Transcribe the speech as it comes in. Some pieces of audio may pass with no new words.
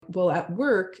Well, at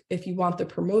work, if you want the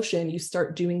promotion, you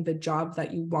start doing the job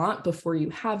that you want before you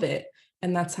have it.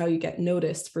 And that's how you get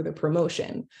noticed for the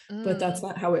promotion. But that's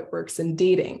not how it works in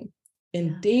dating.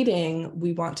 In dating,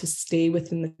 we want to stay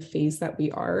within the phase that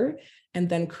we are and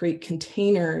then create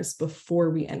containers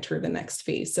before we enter the next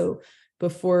phase. So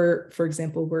before, for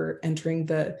example, we're entering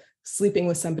the sleeping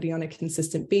with somebody on a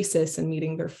consistent basis and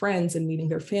meeting their friends and meeting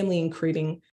their family and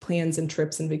creating plans and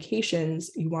trips and vacations,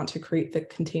 you want to create the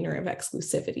container of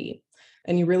exclusivity.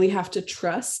 And you really have to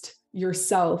trust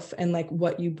yourself and like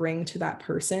what you bring to that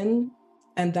person,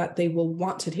 and that they will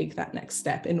want to take that next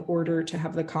step in order to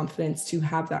have the confidence to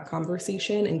have that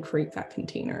conversation and create that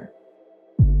container.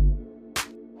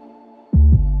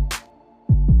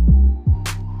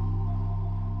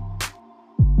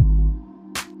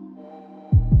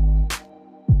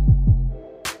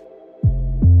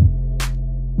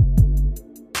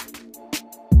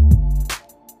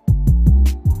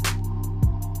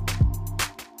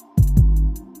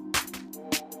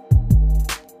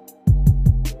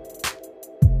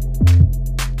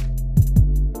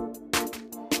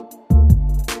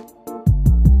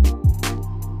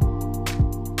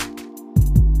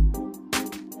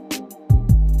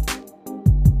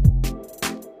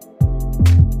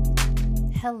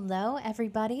 Hello,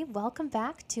 everybody. Welcome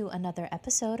back to another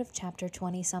episode of Chapter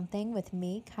 20 Something with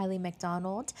me, Kylie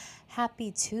McDonald.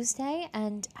 Happy Tuesday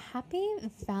and happy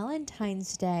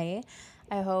Valentine's Day.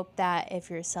 I hope that if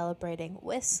you're celebrating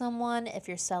with someone, if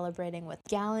you're celebrating with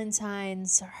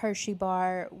Galentine's, Hershey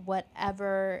bar,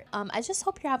 whatever, I just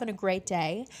hope you're having a great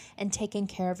day and taking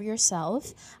care of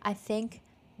yourself. I think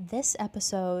this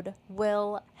episode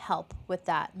will help with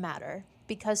that matter,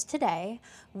 because today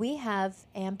we have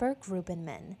Amber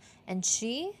Grubenman, and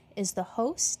she is the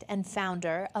host and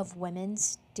founder of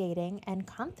Women's Dating and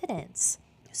Confidence.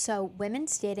 So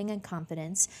Women's Dating and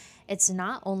Confidence, it's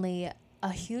not only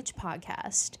a huge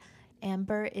podcast.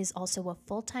 Amber is also a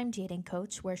full-time dating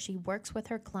coach where she works with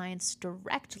her clients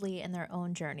directly in their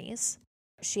own journeys.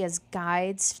 She has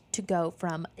guides to go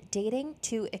from dating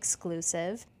to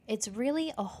exclusive. It's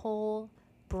really a whole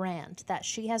brand that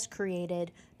she has created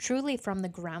truly from the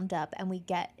ground up, and we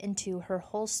get into her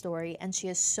whole story, and she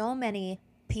has so many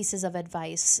pieces of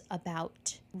advice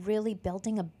about really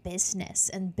building a business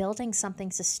and building something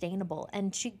sustainable,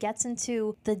 and she gets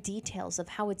into the details of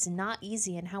how it's not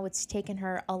easy and how it's taken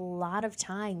her a lot of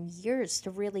time, years,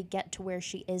 to really get to where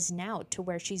she is now, to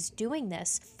where she's doing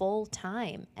this full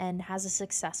time and has a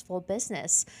successful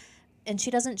business. And she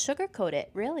doesn't sugarcoat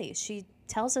it, really. She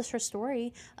tells us her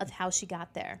story of how she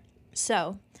got there.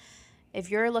 So if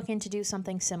you're looking to do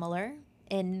something similar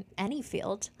in any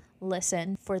field,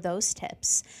 listen for those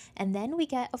tips. And then we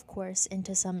get, of course,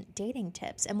 into some dating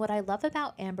tips. And what I love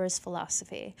about Amber's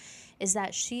philosophy is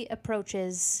that she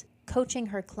approaches coaching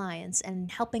her clients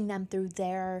and helping them through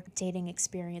their dating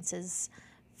experiences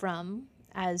from,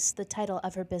 as the title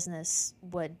of her business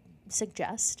would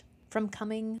suggest, from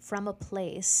coming from a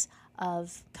place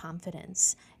of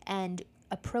confidence and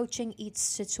approaching each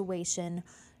situation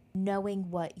knowing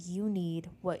what you need,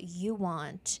 what you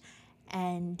want,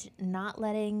 and not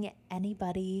letting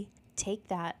anybody take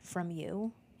that from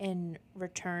you in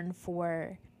return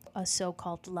for a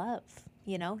so-called love.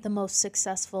 You know, the most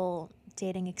successful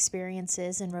dating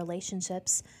experiences and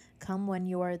relationships come when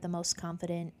you're the most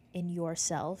confident in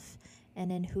yourself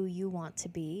and in who you want to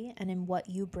be and in what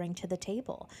you bring to the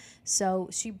table. So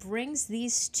she brings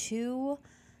these two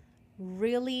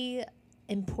really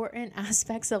important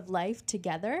aspects of life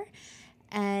together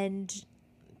and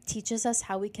teaches us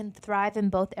how we can thrive in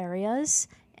both areas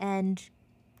and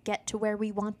get to where we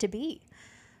want to be.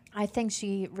 I think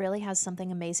she really has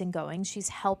something amazing going. She's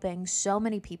helping so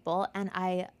many people, and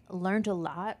I learned a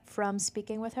lot from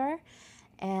speaking with her,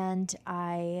 and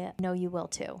I know you will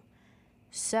too.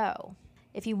 So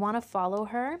if you want to follow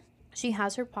her, she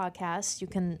has her podcast. You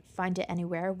can find it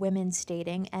anywhere, Women's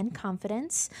Dating and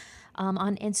Confidence.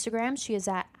 On Instagram, she is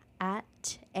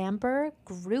at Amber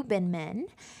Grubenman.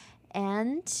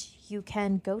 And you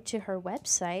can go to her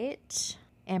website,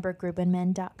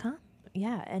 ambergrubenman.com.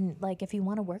 Yeah, and like if you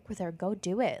want to work with her, go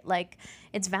do it. Like,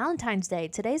 it's Valentine's Day.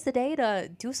 Today's the day to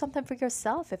do something for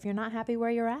yourself if you're not happy where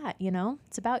you're at, you know?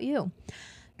 It's about you.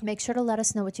 Make sure to let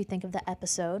us know what you think of the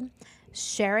episode.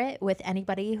 Share it with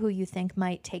anybody who you think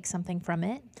might take something from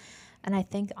it. And I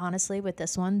think, honestly, with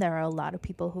this one, there are a lot of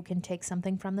people who can take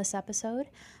something from this episode.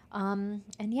 And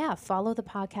yeah, follow the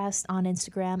podcast on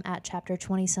Instagram at Chapter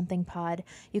 20 Something Pod.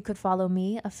 You could follow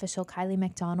me, official Kylie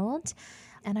McDonald.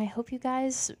 And I hope you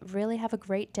guys really have a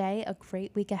great day, a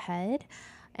great week ahead.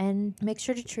 And make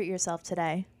sure to treat yourself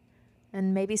today.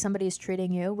 And maybe somebody's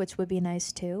treating you, which would be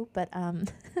nice too. But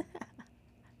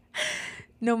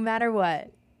No matter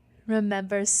what,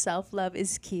 remember self-love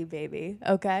is key, baby.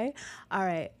 Okay? All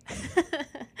right.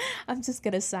 I'm just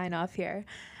going to sign off here.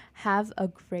 Have a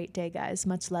great day, guys.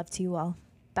 Much love to you all.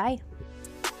 Bye.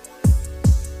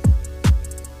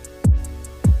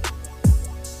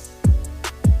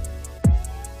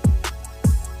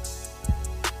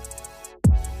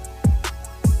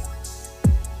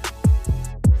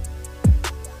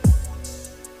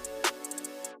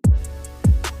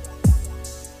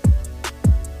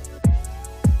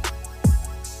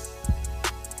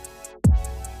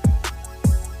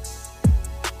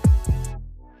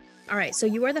 All right. So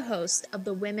you are the host of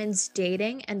the Women's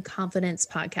Dating and Confidence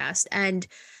podcast. And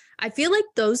I feel like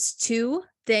those two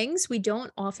things we don't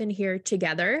often hear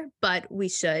together, but we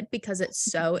should because it's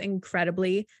so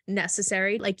incredibly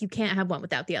necessary. Like you can't have one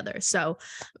without the other. So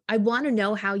I want to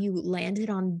know how you landed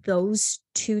on those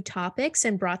two topics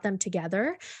and brought them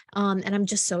together. And I'm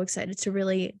just so excited to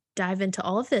really dive into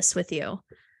all of this with you.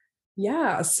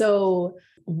 Yeah. So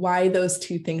why those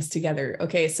two things together?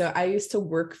 Okay. So I used to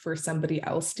work for somebody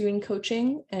else doing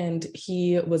coaching, and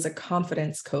he was a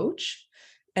confidence coach.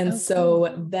 And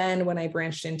so then when I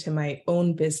branched into my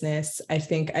own business, I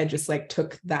think I just like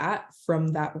took that from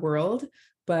that world,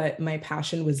 but my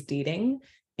passion was dating.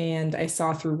 And I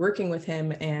saw through working with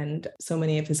him and so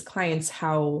many of his clients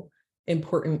how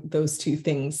important those two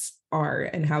things are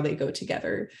and how they go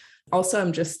together. Also,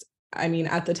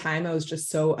 at the time, I was just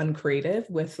so uncreative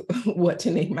with what to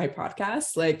name my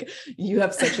podcast. Like, you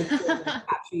have such a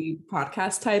catchy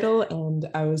podcast title. And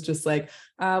I was just like,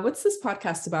 what's this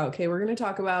podcast about? Okay, we're going to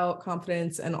talk about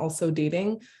confidence and also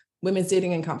dating, Women's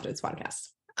Dating and Confidence podcast.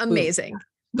 Amazing.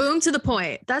 Boom to the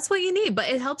point. That's what you need. But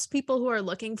it helps people who are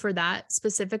looking for that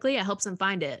specifically. It helps them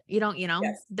find it.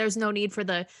 Yes. There's no need for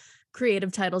the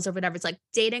creative titles or whatever. It's like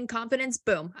dating confidence.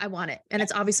 Boom. I want it. And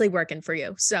it's obviously working for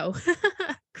you. So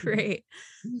great.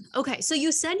 Okay. So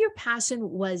you said your passion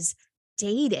was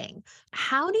dating.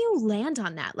 How do you land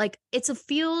on that? Like it's a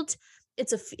field,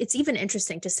 it's even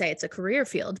interesting to say it's a career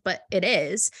field, but it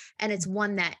is. And it's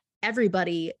one that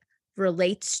everybody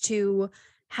relates to,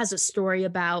 has a story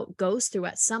about, goes through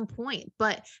at some point.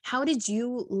 But how did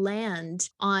you land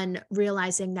on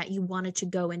realizing that you wanted to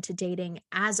go into dating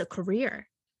as a career?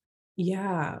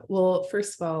 Yeah. Well,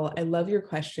 first of all, I love your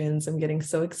questions. I'm getting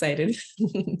so excited.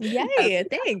 Yay.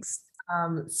 Thanks.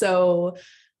 So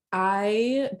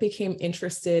I became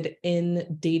interested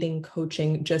in dating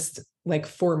coaching just like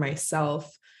for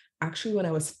myself, actually, when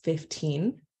I was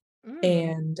 15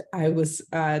 and I was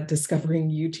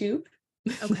discovering YouTube.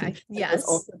 Okay. Yes. I was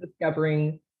also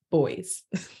discovering boys.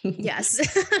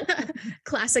 Yes.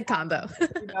 Classic combo.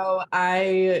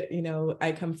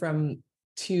 I come from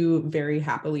two very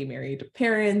happily married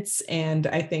parents. And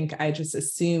I think I just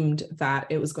assumed that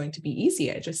it was going to be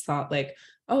easy. I just thought like,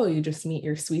 oh, you just meet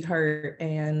your sweetheart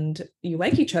and you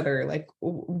like each other. Like,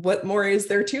 what more is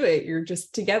there to it? You're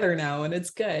just together now and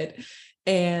it's good.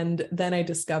 And then I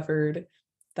discovered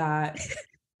that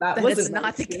wasn't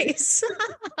not the case.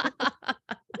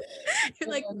 You're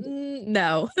like,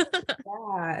 no.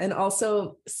 Yeah. And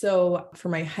also, so for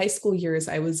my high school years,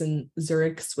 I was in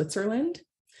Zurich, Switzerland.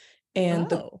 And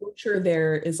the culture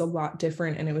there is a lot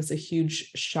different, and it was a huge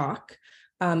shock.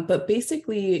 But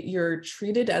basically, you're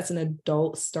treated as an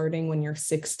adult starting when you're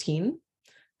 16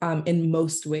 in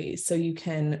most ways. So you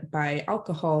can buy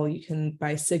alcohol, you can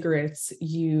buy cigarettes,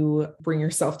 you bring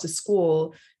yourself to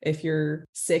school. If you're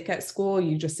sick at school,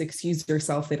 you just excuse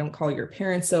yourself. They don't call your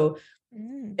parents. So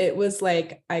it was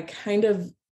like I kind of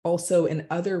also in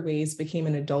other ways became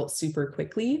an adult super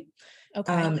quickly.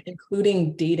 Okay.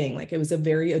 Including dating. Like it was a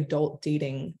very adult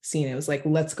dating scene. It was like,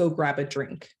 let's go grab a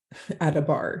drink at a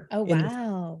bar. Oh,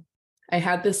 wow. I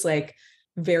had this like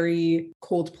very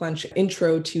cold plunge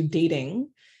intro to dating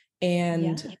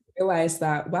and realized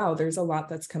that, wow, there's a lot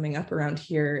that's coming up around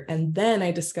here. And then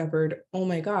I discovered, oh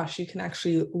my gosh, you can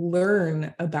actually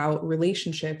learn about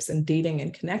relationships and dating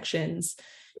and connections.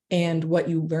 And what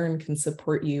you learn can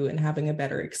support you in having a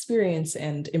better experience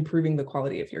and improving the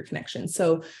quality of your connection.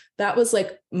 So that was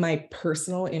like my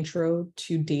personal intro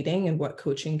to dating and what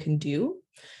coaching can do.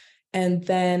 And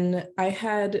then I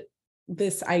had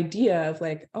this idea of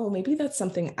like, oh, maybe that's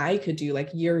something I could do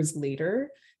like years later,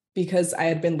 because I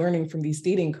had been learning from these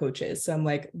dating coaches. So I'm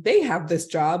like, they have this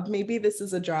job. Maybe this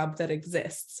is a job that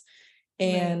exists.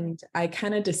 And I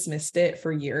kind of dismissed it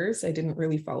for years. I didn't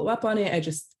really follow up on it.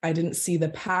 I didn't see the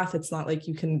path. It's not like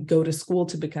you can go to school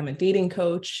to become a dating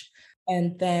coach.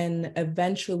 And then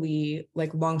eventually,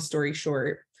 like long story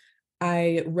short,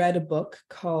 I read a book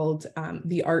called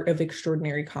The Art of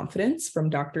Extraordinary Confidence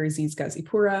from Dr. Aziz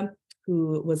Gazipura,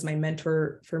 who was my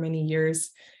mentor for many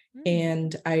years. Mm.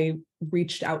 And I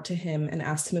reached out to him and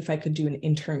asked him if I could do an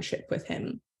internship with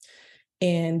him.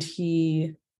 And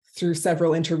he, through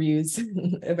several interviews,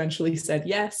 eventually said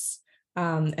yes.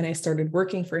 And I started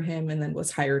working for him and then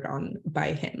was hired on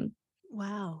by him.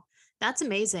 Wow. That's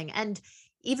amazing. And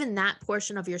even that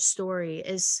portion of your story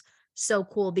is so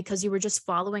cool because you were just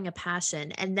following a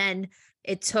passion. And then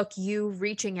it took you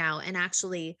reaching out and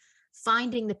actually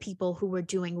finding the people who were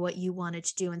doing what you wanted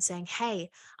to do and saying, hey,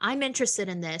 I'm interested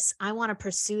in this. I want to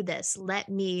pursue this. Let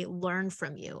me learn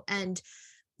from you. And,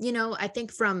 I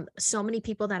think from so many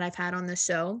people that I've had on the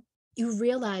show, you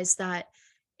realize that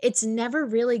it's never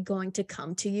really going to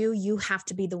come to you. You have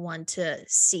to be the one to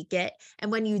seek it.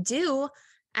 And when you do,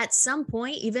 at some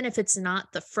point, even if it's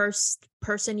not the first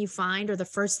person you find or the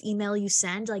first email you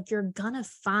send, like you're gonna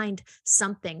find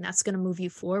something that's gonna move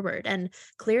you forward. And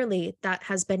clearly that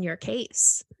has been your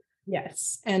case.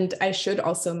 Yes. And I should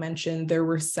also mention there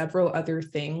were several other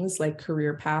things like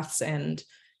career paths and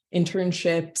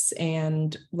internships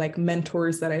and like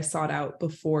mentors that I sought out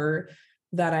before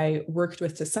that I worked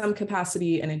with to some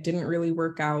capacity, and it didn't really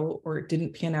work out, or it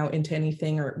didn't pan out into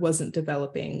anything, or it wasn't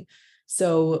developing.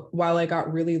 So while I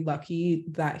got really lucky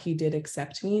that he did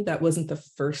accept me, that wasn't the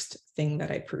first thing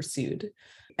that I pursued.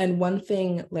 And one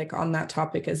thing, like on that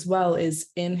topic as well, is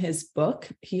in his book,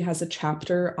 he has a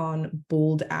chapter on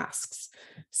bold asks.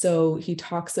 So he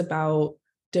talks about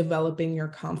developing your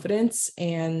confidence,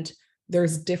 and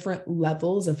there's different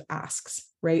levels of asks,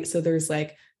 right? So there's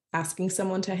like asking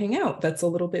someone to hang out. That's a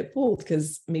little bit bold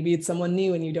because maybe it's someone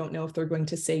new and you don't know if they're going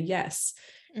to say yes.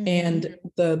 Mhm. And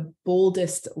the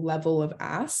boldest level of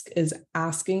ask is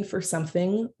asking for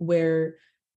something where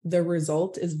the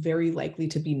result is very likely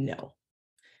to be no.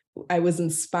 I was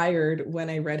inspired when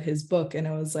I read his book and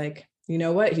I was like, you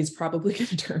know what? He's probably going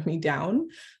to turn me down,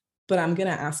 but I'm going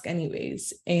to ask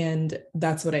anyways. And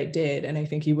that's what I did. And I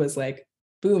think he was like,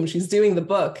 boom, she's doing the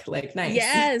book. Like, nice.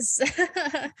 Yes.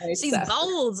 I She's accept.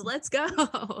 bold. Let's go.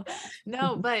 No,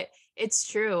 Yeah. but it's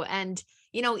true. And,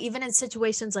 even in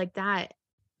situations like that,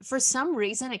 for some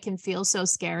reason, it can feel so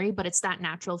scary, but it's that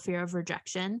natural fear of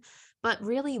rejection. But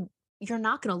really, you're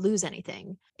not going to lose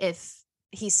anything if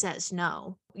he says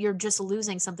no. You're just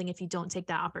losing something if you don't take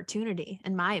that opportunity,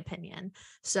 in my opinion.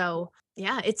 So,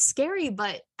 yeah, it's scary,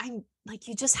 but I'm like,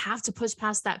 you just have to push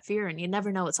past that fear and you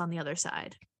never know what's on the other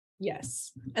side.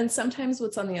 Yes. And sometimes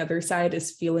what's on the other side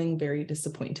is feeling very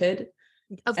disappointed.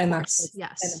 Of And that's course.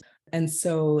 Yes. and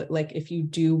so like if you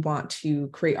do want to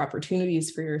create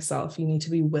opportunities for yourself, you need to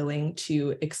be willing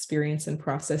to experience and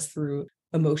process through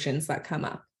emotions that come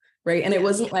up. Right. And it Yeah.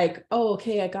 wasn't like, oh,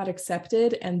 okay, I got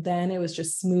accepted. And then it was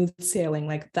just smooth sailing.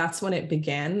 Like that's when it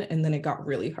began. And then it got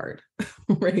really hard.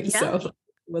 Right. Yeah. So it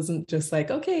wasn't just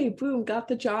like, okay, boom, got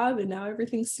the job. And now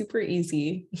everything's super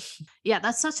easy. Yeah,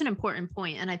 that's such an important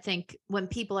point. And I think when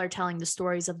people are telling the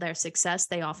stories of their success,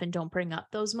 they often don't bring up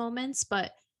those moments,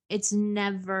 but it's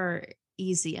never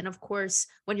easy. And of course,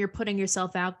 when you're putting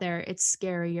yourself out there, it's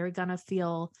scary. You're going to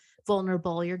feel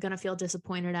vulnerable. You're going to feel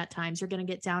disappointed at times. You're going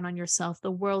to get down on yourself.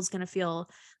 The world's going to feel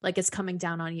like it's coming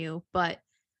down on you, but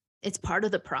it's part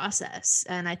of the process.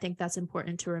 And I think that's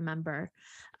important to remember.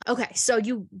 Okay, so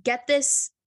you get this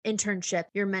internship,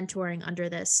 you're mentoring under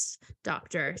this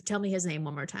doctor. Tell me his name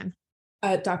one more time.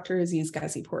 Dr. Aziz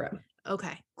Ghazipura.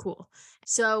 Okay, cool.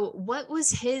 So, what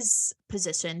was his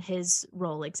position, his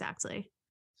role exactly?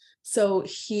 So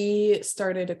he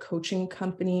started a coaching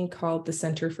company called the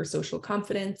Center for Social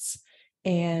Confidence,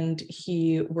 and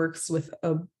he works with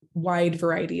a wide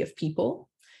variety of people.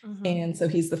 Hmm. And so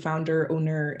he's the founder,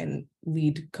 owner, and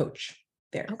lead coach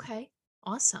there. Okay,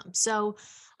 awesome. So,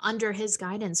 under his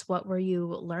guidance, what were you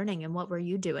learning and what were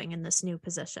you doing in this new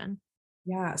position?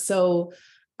 Yeah. So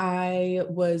I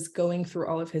was going through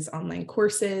all of his online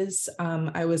courses.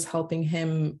 I was helping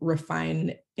him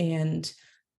refine and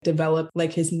develop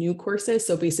like his new courses.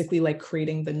 So basically, like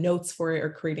creating the notes for it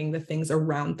or creating the things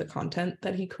around the content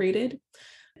that he created.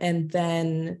 And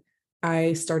then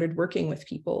I started working with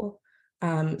people.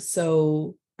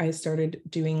 So I started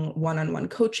doing one-on-one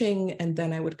coaching, and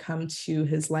then I would come to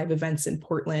his live events in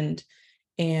Portland,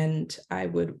 and I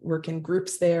would work in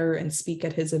groups there and speak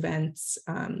at his events,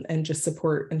 and just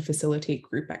support and facilitate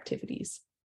group activities.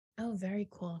 Oh, very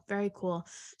cool. Very cool.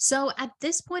 So, at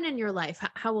this point in your life,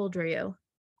 how old were you?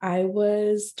 I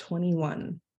was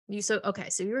 21. Okay,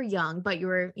 so you were young, but you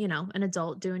were, an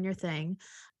adult doing your thing.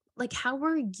 Like, how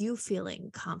were you feeling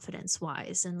confidence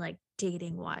wise and like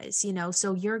dating wise?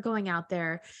 So you're going out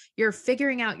there, you're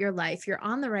figuring out your life, you're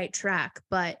on the right track.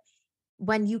 But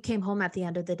when you came home at the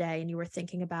end of the day and you were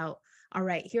thinking about, all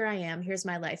right, here I am, here's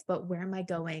my life, but where am I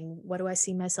going? What do I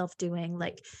see myself doing?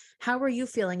 Like, how are you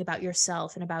feeling about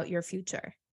yourself and about your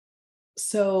future?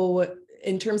 So,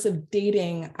 in terms of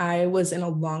dating, I was in a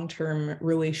long-term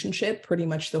relationship pretty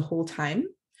much the whole time.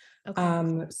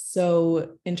 Okay.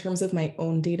 So in terms of my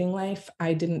own dating life,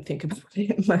 I didn't think about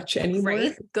it much anymore.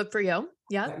 Great. Good for you.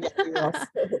 Yep. Yeah, we were all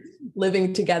still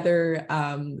living together.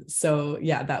 So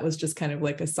yeah, that was just kind of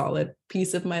like a solid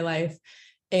piece of my life.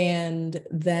 And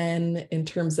then in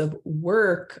terms of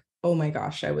work, oh my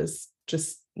gosh, I was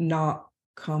just not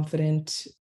confident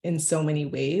in so many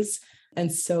ways.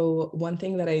 And so one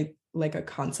thing that I like, a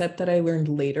concept that I learned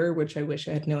later, which I wish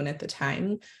I had known at the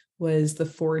time, was the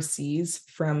 4 C's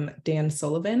from Dan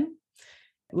Sullivan.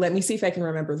 Let me see if I can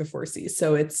remember the 4 C's.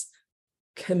 So it's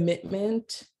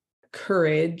commitment,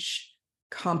 courage,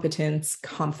 competence,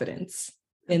 confidence,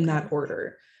 in Okay. that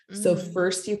order. So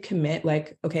first you commit,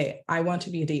 like, okay, I want to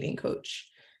be a dating coach.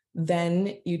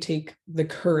 Then you take the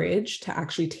courage to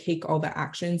actually take all the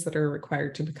actions that are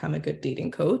required to become a good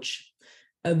dating coach.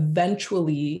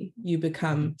 Eventually, you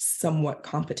become somewhat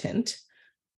competent.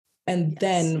 And Yes.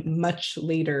 then much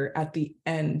later at the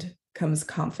end comes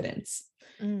confidence.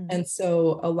 Mm. And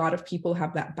so a lot of people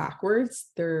have that backwards.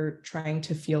 They're trying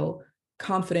to feel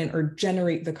confident or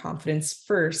generate the confidence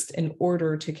first in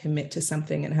order to commit to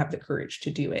something and have the courage to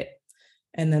do it.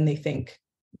 And then they think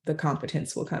the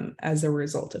competence will come as a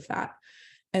result of that.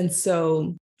 And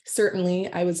so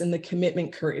certainly I was in the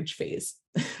commitment courage phase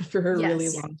for a really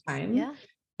Yes. long time. Yeah.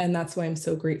 And that's why I'm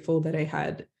so grateful that I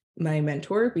had my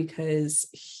mentor, because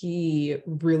he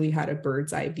really had a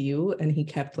bird's eye view and he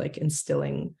kept like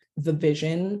instilling the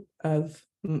vision of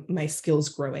my skills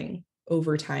growing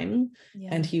over time. Yeah.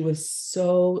 And he was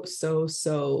so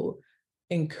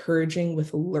encouraging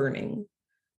with learning.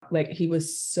 Like he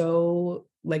was so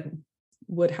like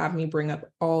would have me bring up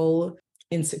all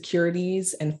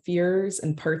insecurities and fears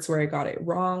and parts where I got it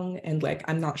wrong. And like,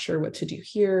 I'm not sure what to do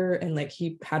here. And like,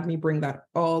 he had me bring that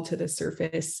all to the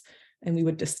surface and we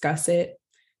would discuss it.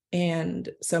 And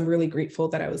so I'm really grateful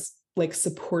that I was like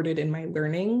supported in my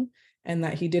learning and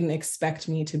that he didn't expect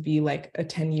me to be like a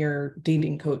 10-year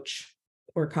dating coach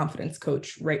or confidence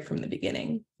coach right from the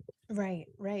beginning. Right.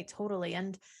 Right. Totally.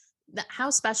 And how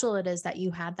special it is that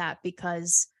you had that,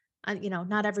 because,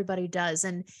 not everybody does.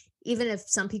 And even if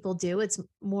some people do, it's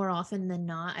more often than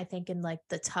not, I think, in like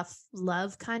the tough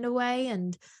love kind of way.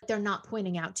 And they're not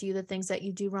pointing out to you the things that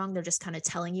you do wrong. They're just kind of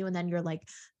telling you. And then you're like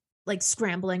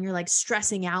scrambling, you're like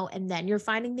stressing out, and then you're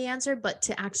finding the answer. But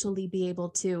to actually be able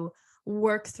to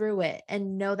work through it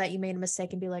and know that you made a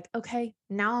mistake and be like, okay,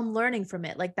 now I'm learning from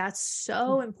it. Like that's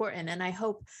so important. And I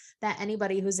hope that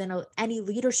anybody who's in any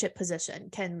leadership position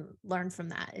can learn from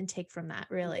that and take from that,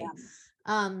 really. Yeah.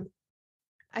 Um,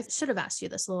 I should have asked you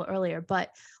this a little earlier,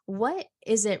 but what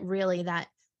is it really that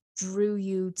drew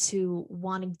you to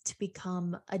wanting to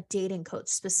become a dating coach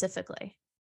specifically?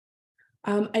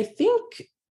 I think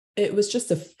it was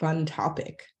just a fun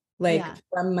topic. Like Yeah.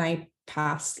 from my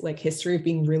past like history of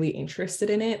being really interested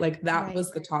in it, like that Right.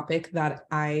 was the topic that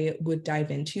I would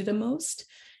dive into the most.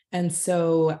 And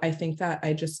so I think that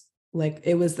I just like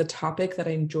it was the topic that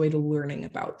I enjoyed learning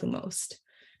about the most.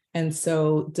 And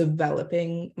so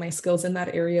developing my skills in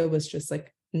that area was just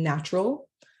like natural.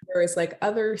 Whereas like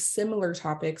other similar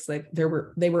topics, like they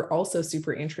were also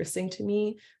super interesting to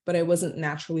me, but I wasn't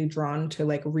naturally drawn to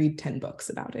like read 10 books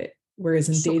about it. Whereas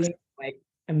in Sure. dating, like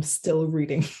I'm still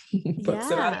reading books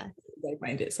about it. Yeah. I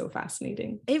find it so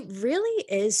fascinating. It really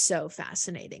is so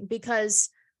fascinating because,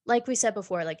 like we said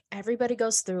before, like everybody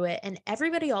goes through it and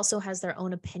everybody also has their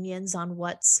own opinions on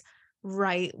what's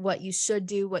right, what you should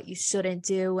do, what you shouldn't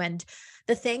do. And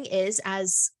the thing is,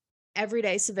 as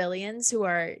everyday civilians who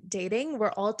are dating,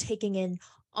 we're all taking in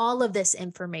all of this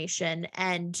information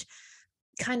and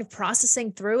kind of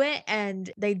processing through it,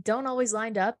 and they don't always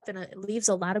line up, and it leaves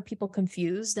a lot of people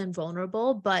confused and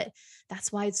vulnerable. But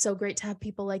that's why it's so great to have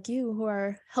people like you who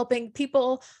are helping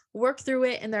people work through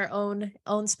it in their own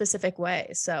specific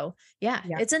way. So yeah,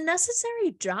 Yeah. it's a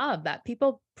necessary job that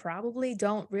people probably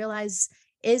don't realize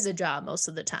is a job most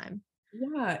of the time.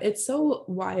 Yeah. It's so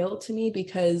wild to me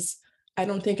because I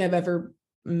don't think I've ever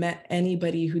met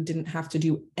anybody who didn't have to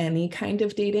do any kind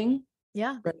of dating.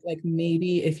 Yeah. Right? Like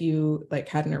maybe if you like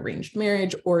had an arranged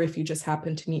marriage or if you just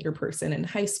happened to meet your person in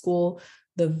high school,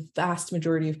 the vast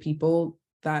majority of people,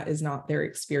 that is not their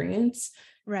experience.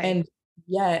 Right. And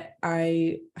yet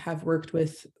I have worked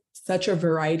with such a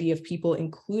variety of people,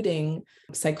 including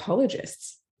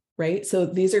psychologists, right? So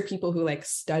these are people who like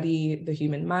study the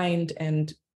human mind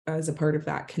and as a part of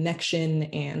that connection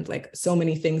and like so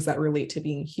many things that relate to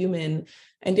being human.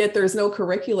 And yet there's no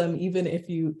curriculum, even if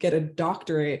you get a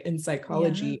doctorate in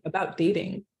psychology, about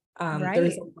dating.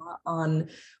 There's a lot on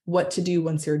what to do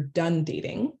once you're done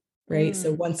dating, right?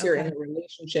 So once you're in a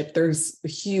relationship, there's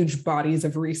huge bodies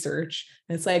of research.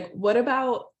 And it's like, what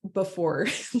about before?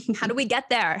 How do we get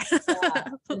there?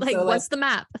 Like, so, what's the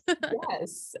map?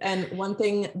 Yes. And one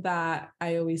thing that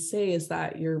I always say is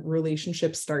that your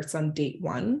relationship starts on date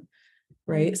one,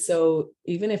 right? So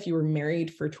even if you were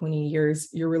married for 20 years,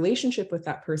 your relationship with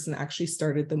that person actually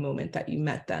started the moment that you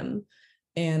met them.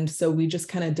 And so we just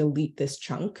kind of delete this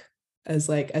chunk as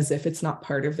if it's not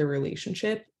part of the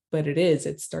relationship, but it is.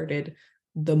 It started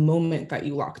the moment that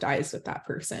you locked eyes with that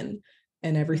person,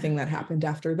 and everything that happened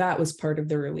after that was part of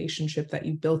the relationship that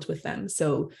you built with them.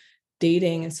 So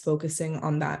dating is focusing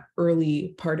on that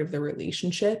early part of the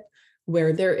relationship,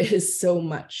 where there is so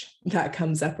much that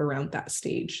comes up around that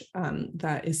stage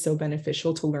that is so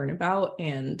beneficial to learn about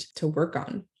and to work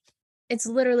on. It's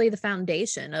literally the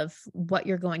foundation of what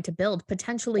you're going to build,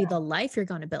 potentially the life you're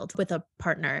going to build with a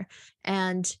partner.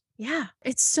 And yeah,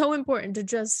 it's so important to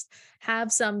just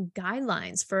have some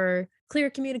guidelines for clear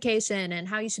communication and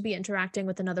how you should be interacting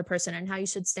with another person and how you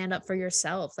should stand up for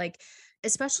yourself. Like,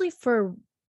 especially for,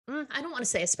 I don't want to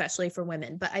say especially for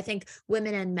women, but I think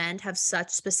women and men have such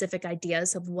specific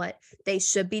ideas of what they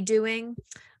should be doing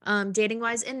dating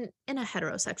wise in a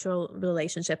heterosexual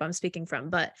relationship I'm speaking from.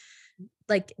 But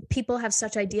like, people have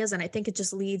such ideas, and I think it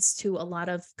just leads to a lot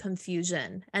of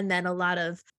confusion and then a lot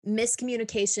of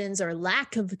miscommunications or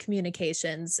lack of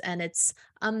communications, and it's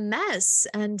a mess.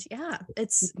 And yeah,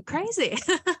 it's crazy.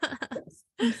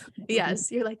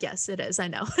 Yes, you're like, yes, it is. I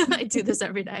know. I do this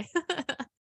every day.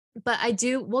 But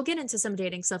we'll get into some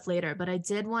dating stuff later, but I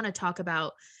did want to talk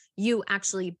about you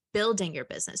actually building your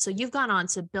business. So you've gone on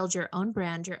to build your own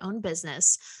brand, your own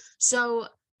business. So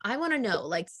I want to know,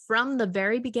 like, from the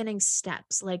very beginning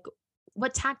steps, like,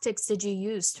 what tactics did you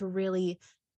use to really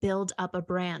build up a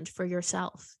brand for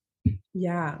yourself?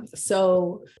 Yeah.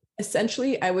 So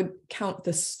essentially, I would count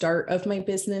the start of my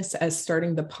business as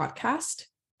starting the podcast.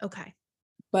 Okay.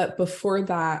 But before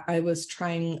that, I was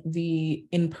trying the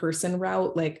in-person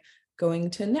route, like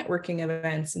going to networking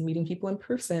events and meeting people in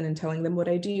person and telling them what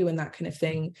I do and that kind of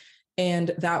thing.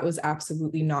 And that was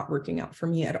absolutely not working out for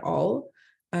me at all.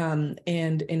 And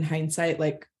in hindsight,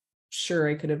 like, sure,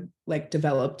 I could have like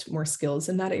developed more skills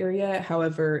in that area.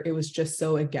 However, it was just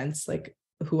so against like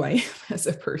who I am as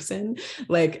a person,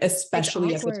 like,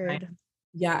 especially at the time.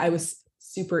 Yeah, I was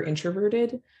super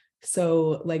introverted.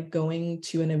 So like going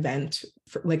to an event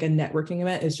for like a networking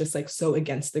event is just like so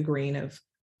against the grain of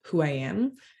who I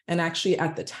am. And actually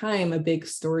at the time, a big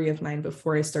story of mine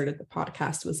before I started the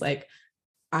podcast was like,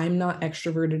 I'm not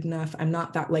extroverted enough. I'm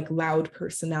not that like loud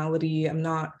personality. I'm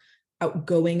not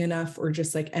outgoing enough or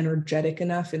just like energetic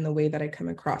enough in the way that I come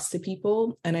across to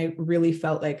people. And I really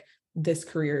felt like this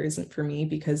career isn't for me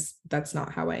because that's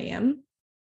not how I am.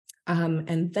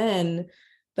 And then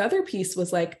the other piece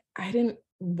was like, I didn't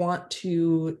want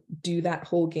to do that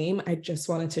whole game. I just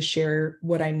wanted to share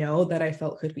what I know that I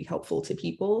felt could be helpful to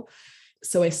people.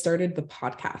 So I started the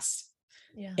podcast.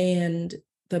 Yeah. And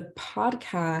the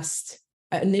podcast,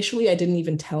 initially, I didn't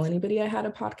even tell anybody I had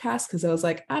a podcast because I was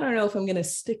like, I don't know if I'm going to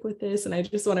stick with this. And I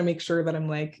just want to make sure that I'm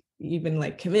like even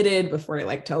like committed before I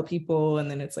like tell people. And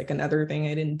then it's like another thing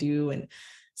I didn't do. And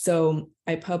so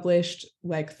I published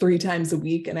like 3 times a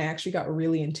week, and I actually got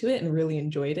really into it and really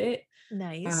enjoyed it.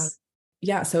 Nice.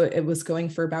 Yeah. So it was going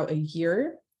for about a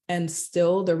year, and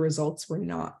still the results were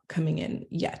not coming in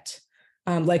yet.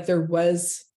 Like there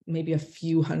was maybe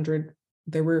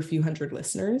there were a few hundred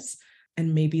listeners,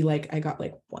 and maybe like I got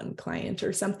like 1 client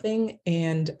or something.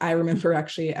 And I remember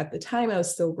actually at the time I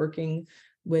was still working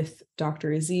with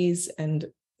Dr. Aziz, and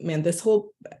man, this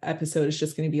whole episode is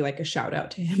just going to be like a shout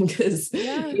out to him because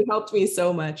he helped me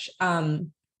so much.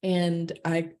 And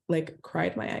I like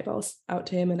cried my eyeballs out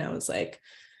to him, and I was like,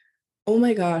 oh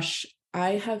my gosh,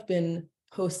 I have been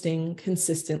posting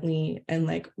consistently and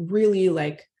like really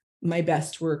like my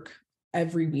best work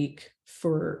every week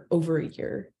for over a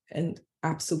year, and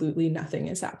absolutely nothing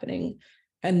is happening,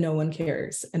 and no one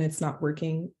cares, and it's not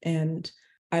working, and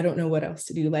I don't know what else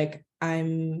to do.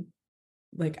 I'm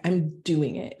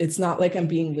doing it. It's not like I'm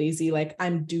being lazy. Like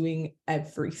I'm doing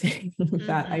everything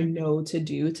that I know to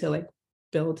do to like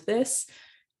build this.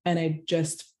 And I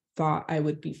just thought I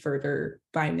would be further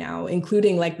by now,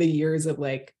 including like the years of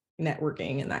like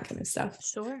networking and that kind of stuff.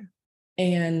 Sure.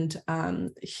 And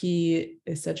he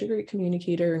is such a great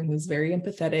communicator, and he was very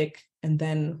empathetic. And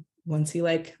then once he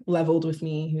like leveled with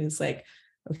me, he was like,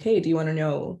 okay, do you want to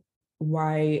know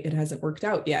why it hasn't worked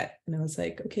out yet. And I was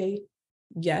like, okay,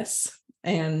 yes.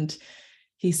 And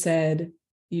he said,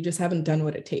 you just haven't done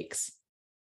what it takes.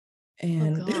 Oh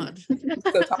And God.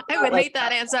 so talk I about would like hate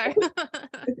that answer.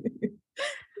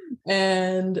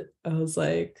 and I was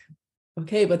like,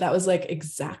 okay, but that was like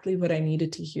exactly what I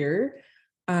needed to hear.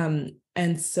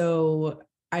 And so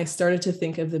I started to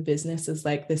think of the business as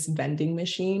like this vending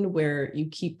machine where you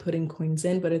keep putting coins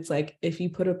in, but it's like if you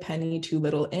put a penny too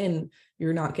little in,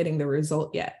 you're not getting the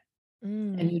result yet.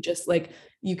 And you just like,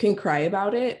 you can cry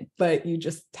about it, but you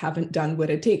just haven't done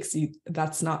what it takes.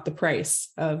 That's not the price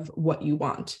of what you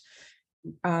want.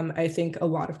 I think a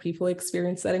lot of people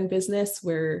experience that in business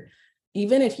where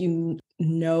even if you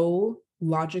know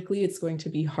logically it's going to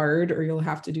be hard or you'll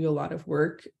have to do a lot of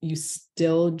work, you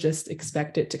still just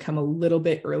expect it to come a little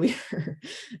bit earlier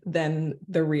than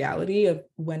the reality of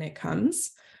when it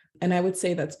comes. And I would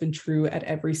say that's been true at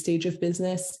every stage of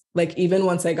business. Like even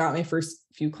once I got my first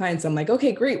few clients, I'm like,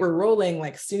 okay, great, we're rolling.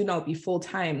 Like soon I'll be full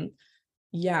time.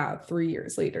 Yeah, 3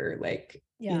 years later, like,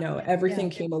 everything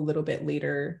came a little bit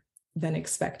later than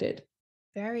expected.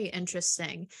 Very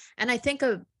interesting. And I think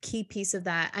a key piece of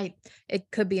that,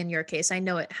 it could be in your case, I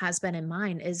know it has been in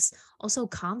mine, is also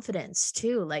confidence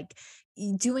too. Like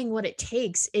doing what it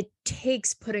takes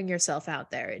putting yourself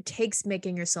out there. It takes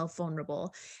making yourself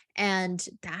vulnerable. And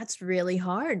that's really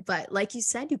hard. But like you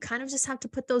said, you kind of just have to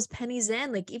put those pennies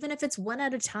in, like even if it's one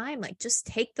at a time, like just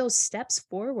take those steps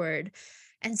forward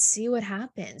and see what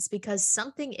happens because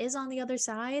something is on the other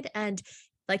side. And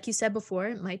like you said before,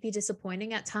 it might be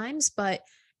disappointing at times, but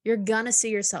you're gonna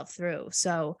see yourself through.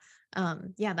 So,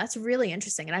 yeah, that's really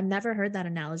interesting. And I've never heard that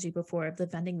analogy before of the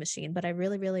vending machine, but I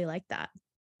really, really like that.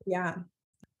 Yeah.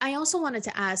 I also wanted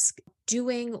to ask,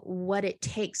 doing what it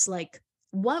takes, like,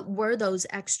 what were those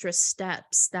extra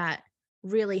steps that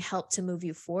really helped to move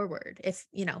you forward? If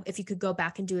you could go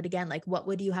back and do it again, like, what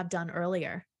would you have done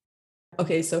earlier?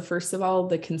 Okay. So, first of all,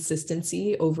 the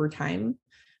consistency over time,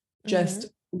 Hmm. just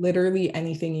literally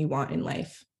anything you want in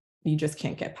life, you just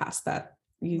can't get past that.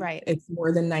 Right. It's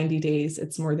more than 90 days,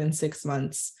 it's more than 6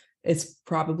 months, it's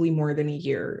probably more than a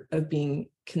year of being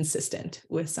consistent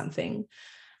with something.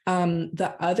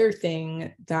 The other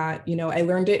thing that, I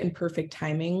learned it in perfect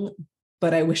timing,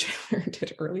 but I wish I learned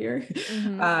it earlier,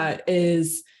 Hmm.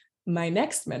 is my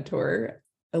next mentor,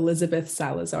 Elizabeth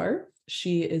Salazar.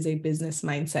 She is a business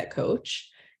mindset coach,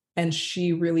 and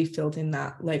she really filled in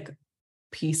that like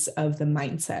piece of the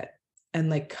mindset and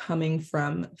like coming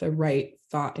from the right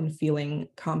thought and feeling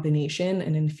combination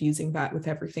and infusing that with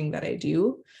everything that I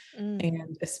do. Mm.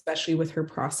 And especially with her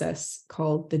process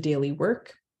called the daily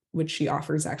work, which she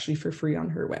offers actually for free on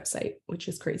her website, which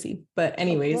is crazy. But Oh,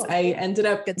 anyways, cool. I ended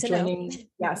up Good to know. joining.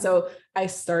 Yeah. So I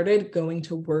started going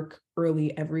to work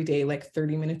early every day, like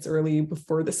 30 minutes early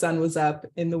before the sun was up.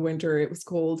 In the winter, it was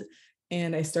cold.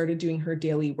 And I started doing her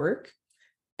daily work.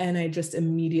 And I just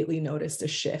immediately noticed a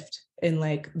shift in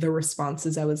like the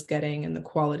responses I was getting and the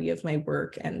quality of my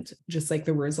work and just like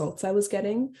the results I was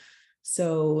getting.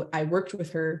 So I worked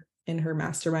with her in her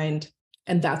mastermind,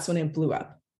 and that's when it blew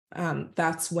up.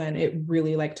 That's when it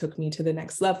really like took me to the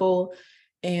next level.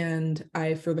 And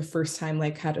I, for the first time,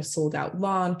 like had a sold out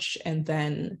launch. And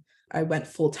then I went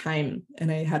full time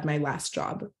and I had my last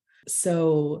job.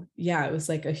 So yeah, it was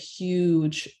like a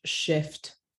huge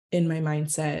shift in my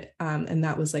mindset. And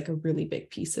that was like a really big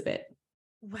piece of it.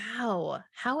 Wow,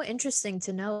 how interesting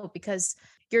to know because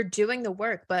you're doing the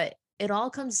work, but it all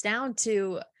comes down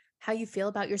to how you feel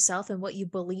about yourself and what you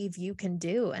believe you can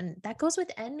do. And that goes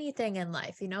with anything in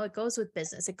life. It goes with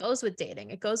business, it goes with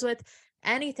dating, it goes with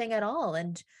anything at all.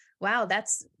 And wow,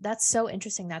 that's so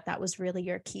interesting that that was really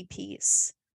your key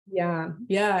piece. Yeah.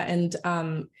 Yeah. And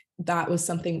that was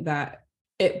something that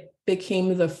it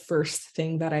became the first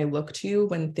thing that I look to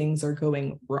when things are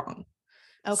going wrong.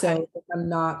 Okay. So if I'm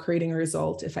not creating a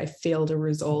result, if I failed a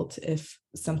result, if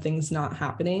something's not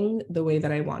happening the way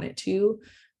that I want it to,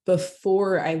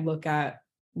 before I look at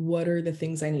what are the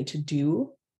things I need to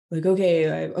do, like,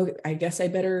 okay, I guess I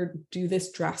better do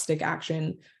this drastic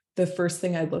action. The first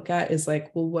thing I look at is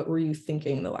like, well, what were you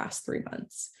thinking the last 3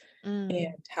 months? Mm,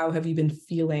 And how have you been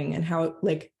feeling? And how,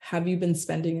 like, have you been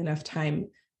spending enough time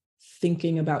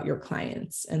thinking about your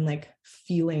clients and like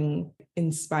feeling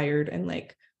inspired and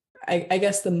like I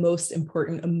guess the most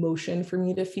important emotion for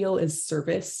me to feel is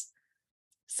service.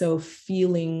 So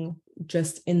feeling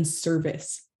just in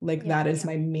service, like yeah. that is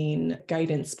my main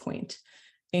guidance point.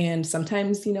 And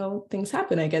sometimes, things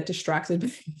happen. I get distracted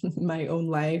by my own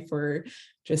life or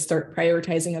just start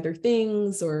prioritizing other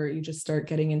things, or you just start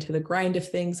getting into the grind of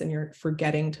things and you're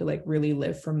forgetting to like really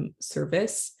live from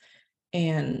service.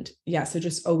 And yeah, so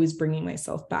just always bringing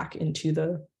myself back into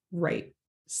the right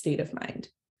state of mind.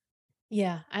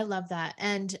 Yeah, I love that.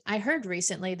 And I heard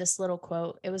recently this little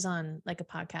quote. It was on like a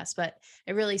podcast, but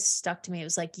it really stuck to me. It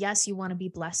was like, yes, you want to be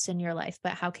blessed in your life,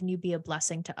 but how can you be a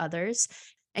blessing to others?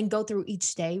 And go through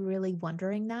each day really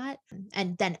wondering that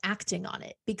and then acting on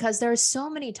it. Because there are so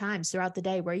many times throughout the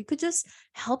day where you could just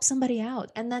help somebody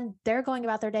out. And then they're going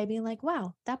about their day being like,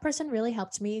 wow, that person really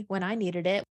helped me when I needed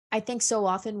it. I think so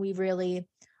often we really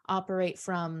operate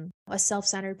from a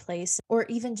self-centered place or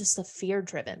even just a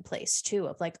fear-driven place too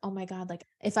of like, oh my God, like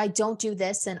if I don't do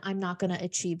this, then I'm not going to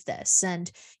achieve this.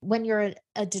 And when you're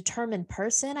a determined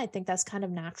person, I think that's kind of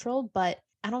natural, but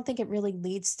I don't think it really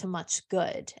leads to much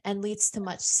good and leads to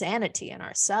much sanity in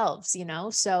ourselves, you know?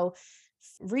 So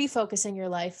refocusing your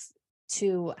life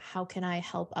to how can I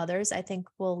help others, I think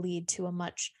will lead to a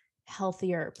much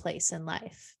healthier place in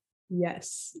life.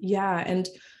 Yes. Yeah. And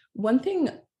one thing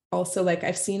also, like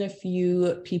I've seen a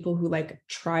few people who like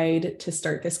tried to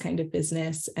start this kind of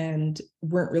business and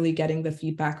weren't really getting the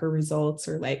feedback or results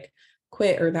or like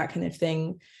quit or that kind of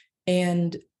thing.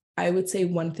 And I would say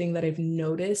one thing that I've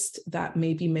noticed that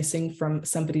may be missing from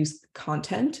somebody's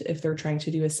content, if they're trying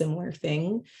to do a similar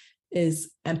thing,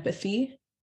 is empathy,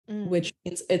 which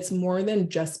it's more than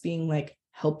just being like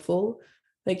helpful.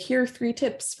 Like, here are 3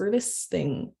 tips for this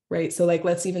thing, right? So like,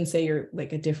 let's even say you're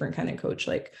like a different kind of coach,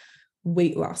 like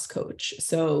weight loss coach.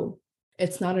 So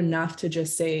it's not enough to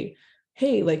just say,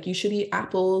 hey, like you should eat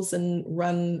apples and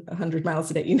run 100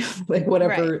 miles a day, you know, like Right,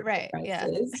 whatever right. advice Yeah.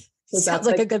 is. Because Sounds that's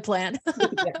like like, a good plan.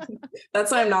 yeah,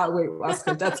 that's why I'm not a weight loss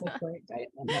coach. That's my current diet.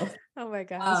 No. Oh my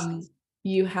gosh. Um,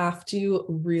 you have to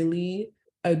really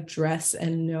address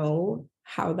and know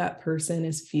how that person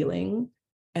is feeling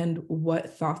and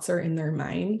what thoughts are in their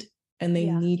mind. And they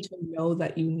Yeah. need to know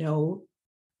that you know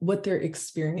what their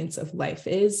experience of life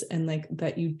is, and like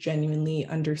that you genuinely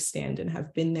understand and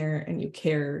have been there and you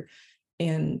care.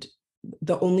 And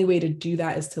the only way to do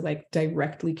that is to like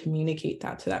directly communicate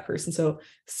that to that person. So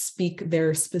speak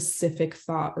their specific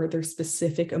thought or their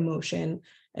specific emotion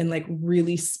and like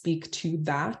really speak to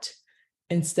that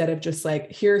instead of just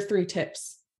like, here are 3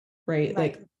 tips, right? Right.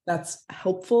 Like that's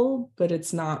helpful, but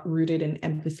it's not rooted in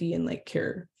empathy and like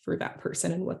care for that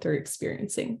person and what they're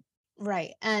experiencing.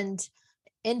 Right. And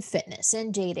in fitness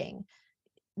and dating,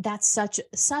 that's such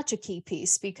a key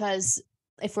piece because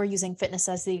if we're using fitness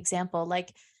as the example,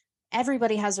 like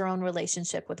everybody has their own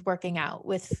relationship with working out,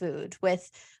 with food, with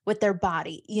their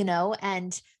body, you know?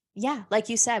 And yeah, like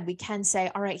you said, we can say,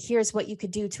 all right, here's what you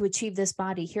could do to achieve this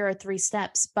body. Here are 3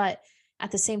 steps, but at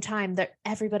the same time that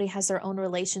everybody has their own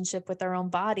relationship with their own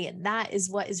body, and that is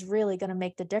what is really going to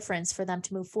make the difference for them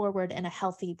to move forward in a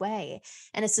healthy way.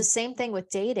 And it's the same thing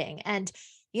with dating. And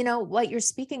you know what you're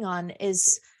speaking on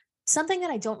is something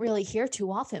that I don't really hear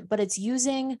too often, but it's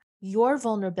using your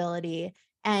vulnerability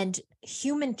and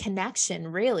human connection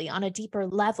really on a deeper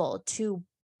level to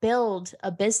build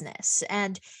a business.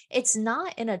 And it's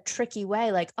not in a tricky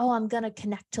way like, oh, I'm going to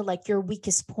connect to like your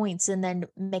weakest points and then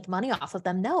make money off of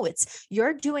them. No, it's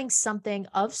you're doing something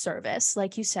of service,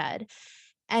 like you said,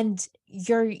 and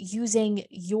you're using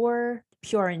your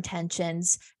pure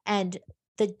intentions and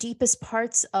the deepest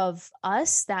parts of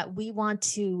us that we want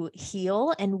to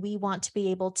heal and we want to be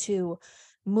able to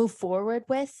move forward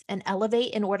with and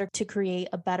elevate in order to create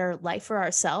a better life for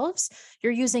ourselves.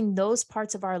 You're using those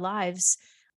parts of our lives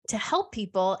to help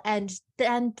people and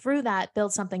then through that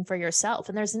build something for yourself.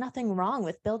 And there's nothing wrong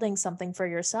with building something for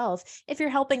yourself if you're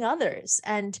helping others.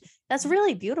 And that's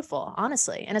really beautiful,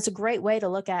 honestly. And it's a great way to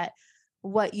look at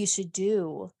what you should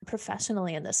do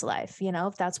professionally in this life, you know,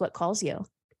 if that's what calls you.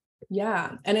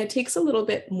 Yeah. And it takes a little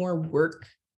bit more work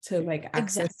to like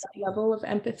access that Exactly. level of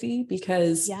empathy,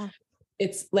 because Yeah.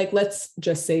 it's like, let's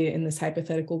just say in this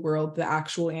hypothetical world, the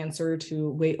actual answer to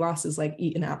weight loss is like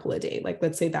eat an apple a day. Like,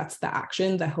 let's say that's the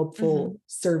action, the helpful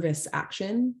service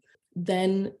action.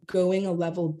 Then going a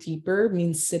level deeper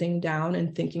means sitting down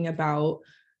and thinking about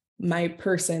my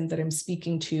person that I'm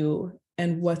speaking to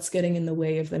and what's getting in the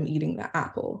way of them eating the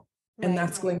apple. And Right.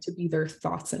 that's going to be their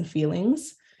thoughts and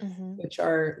feelings, Hmm. which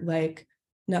are like,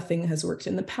 nothing has worked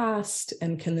in the past.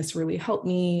 And can this really help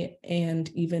me? And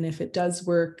even if it does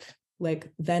work,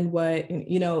 like, then what?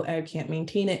 You know, I can't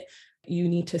maintain it. You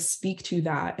need to speak to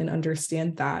that and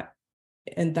understand that.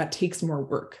 And that takes more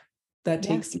work. That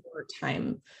Yeah. takes more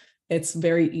time. It's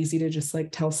very easy to just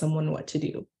like tell someone what to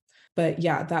do. But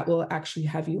yeah, that will actually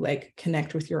have you like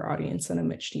connect with your audience on a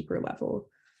much deeper level.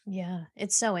 Yeah.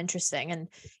 It's so interesting. And,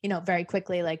 you know, very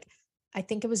quickly, like, I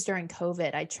think it was during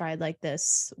COVID, I tried like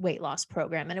this weight loss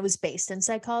program and it was based in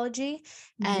psychology.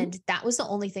 Mhm. And that was the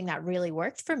only thing that really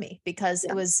worked for me because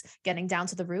it Yeah. was getting down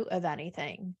to the root of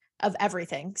anything. of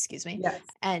everything, excuse me, Yes.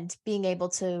 and being able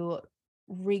to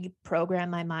reprogram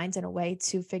my mind in a way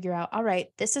to figure out, all right,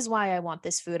 this is why I want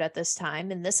this food at this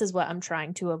time, and this is what I'm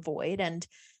trying to avoid. And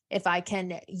if I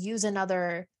can use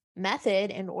another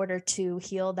method in order to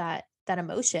heal that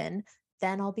emotion,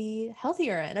 then I'll be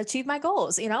healthier and achieve my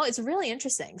goals. It's really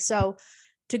interesting. So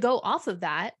to go off of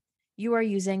that, you are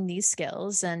using these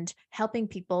skills and helping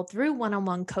people through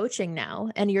one-on-one coaching now,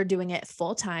 and you're doing it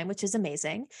full time, which is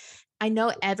amazing. I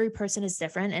know every person is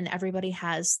different and everybody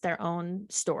has their own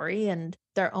story and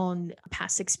their own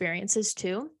past experiences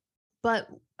too. But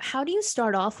how do you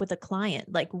start off with a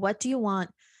client? Like, what do you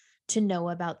want to know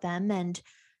about them, and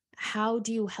how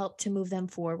do you help to move them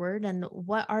forward? And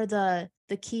what are the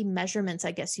key measurements,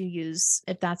 I guess you use,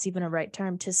 if that's even a right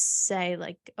term, to say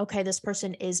like, okay, this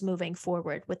person is moving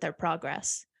forward with their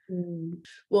progress?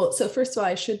 Well, so first of all,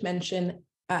 I should mention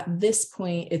at this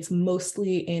point, it's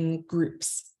mostly in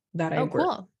groups that I Oh, work.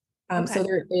 cool. So Okay.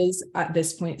 there is at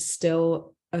this point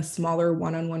still a smaller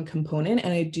one-on-one component.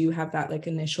 And I do have that like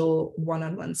initial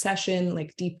one-on-one session,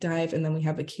 like deep dive. And then we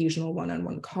have occasional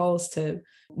one-on-one calls to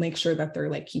make sure that they're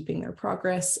like keeping their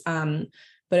progress.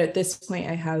 But at this point,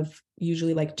 I have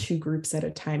usually like 2 groups at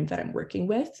a time that I'm working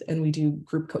with, and we do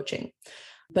group coaching.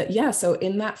 But yeah, so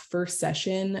in that first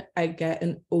session, I get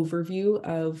an overview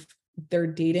of their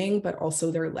dating, but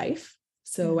also their life.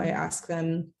 So I Hmm. ask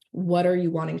them, what are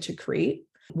you wanting to create?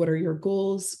 What are your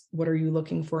goals? What are you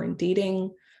looking for in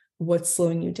dating? What's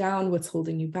slowing you down? What's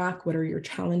holding you back? What are your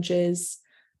challenges?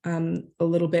 A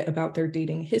little bit about their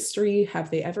dating history.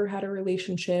 Have they ever had a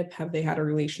relationship? Have they had a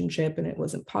relationship and it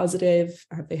wasn't positive?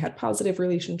 Have they had positive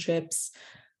relationships?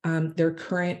 Their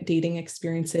current dating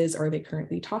experiences. Are they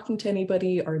currently talking to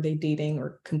anybody? Are they dating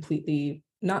or completely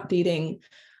not dating?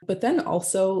 But then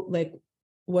also, like,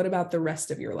 what about the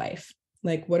rest of your life?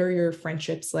 Like, what are your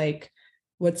friendships like?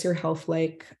 What's your health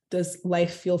like? Does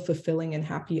life feel fulfilling and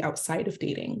happy outside of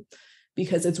dating?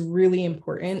 Because it's really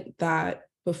important that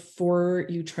before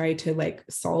you try to like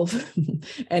solve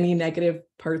any negative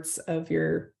parts of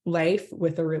your life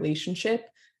with a relationship,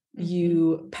 Hmm.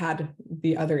 you pad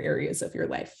the other areas of your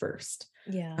life first.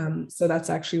 Yeah. So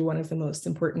that's actually one of the most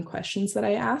important questions that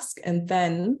I ask. And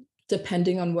then,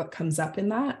 depending on what comes up in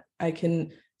that, I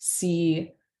can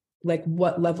see like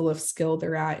what level of skill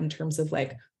they're at in terms of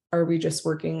like, are we just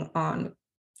working on,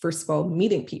 first of all,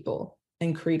 meeting people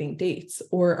and creating dates?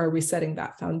 Or are we setting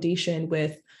that foundation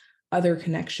with other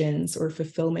connections or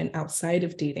fulfillment outside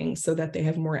of dating so that they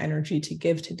have more energy to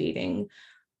give to dating?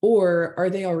 Or are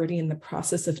they already in the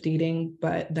process of dating,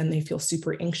 but then they feel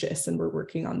super anxious and we're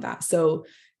working on that? So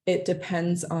it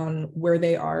depends on where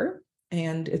they are,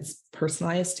 and it's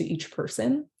personalized to each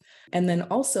person. And then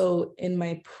also in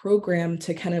my program,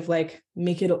 to kind of like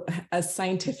make it as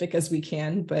scientific as we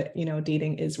can, but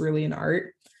dating is really an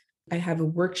art. I have a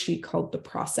worksheet called The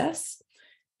Process,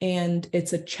 and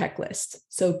it's a checklist.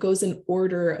 So it goes in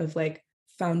order of like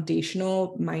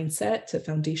foundational mindset to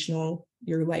foundational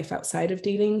your life outside of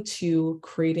dating to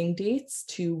creating dates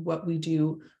to what we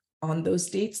do on those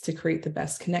dates to create the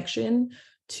best connection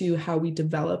to how we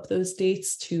develop those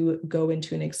dates to go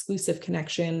into an exclusive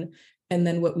connection, and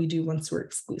then what we do once we're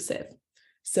exclusive.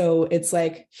 So it's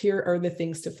like, here are the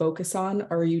things to focus on.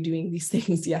 Are you doing these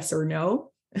things? Yes or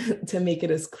no, to make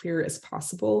it as clear as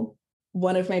possible.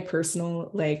 One of my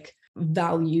personal like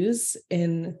values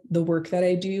in the work that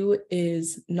I do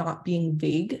is not being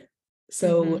vague.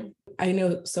 So Hmm. I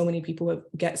know so many people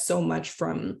get so much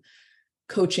from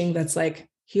coaching that's like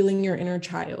healing your inner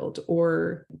child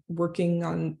or working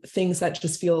on things that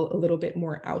just feel a little bit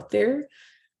more out there.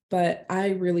 But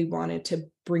I really wanted to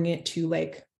bring it to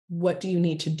like, what do you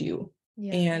need to do?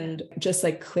 Yeah. And just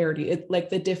like clarity, like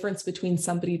the difference between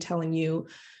somebody telling you,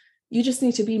 you just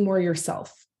need to be more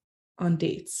yourself on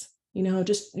dates,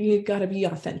 just you got to be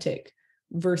authentic,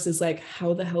 versus like,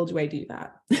 how the hell do I do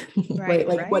that? Right? Right.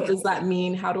 Like, what Right. does that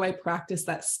mean? How do I practice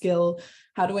that skill?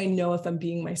 How do I know if I'm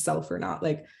being myself or not?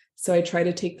 Like, so I try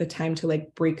to take the time to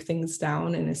like break things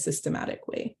down in a systematic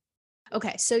way.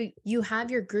 Okay, so you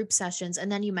have your group sessions and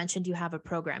then you mentioned you have a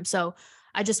program. So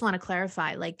I just want to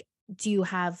clarify, like, do you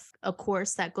have a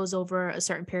course that goes over a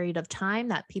certain period of time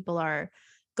that people are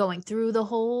going through the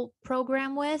whole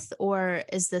program with, or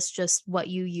is this just what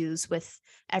you use with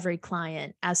every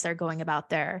client as they're going about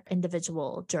their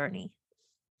individual journey?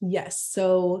 Yes.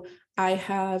 So I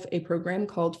have a program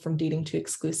called From Dating to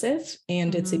Exclusive,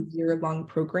 and it's a Hmm. year-long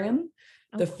program.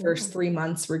 Oh, The first cool. 3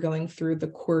 months, we're going through the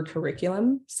core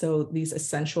curriculum. So these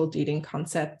essential dating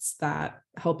concepts that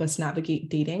help us navigate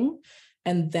dating.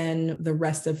 And then the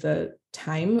rest of the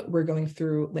time, we're going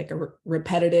through like a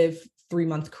repetitive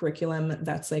 3-month curriculum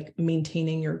that's like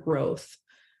maintaining your growth,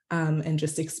 and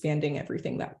just expanding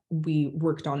everything that we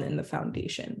worked on in the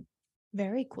foundation.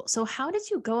 Very cool. So how did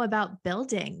you go about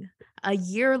building a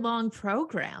year-long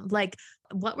program? Like,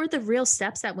 what were the real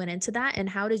steps that went into that? And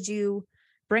how did you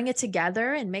bring it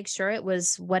together and make sure it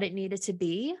was what it needed to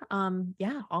be?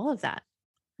 Yeah, all of that.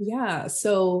 Yeah.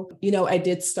 So, I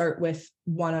did start with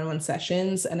one-on-one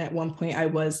sessions. And at one point I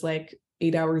was like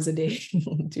 8 hours a day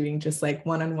doing just like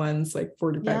one-on-ones, like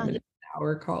 45 Yeah. minute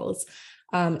hour calls.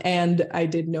 And I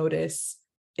did notice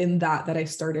in that I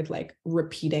started like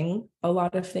repeating a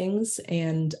lot of things.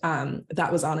 And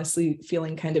that was honestly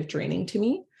feeling kind of draining to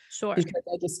me, Sure. because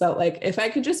I just felt like if I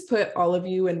could just put all of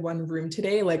you in one room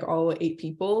today, like all 8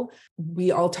 people,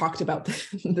 we all talked about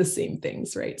the same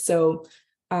things, right? So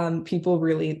people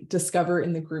really discover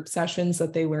in the group sessions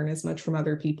that they learn as much from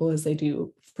other people as they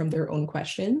do from their own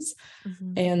questions.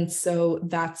 Mhm. And so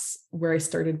that's where I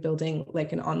started building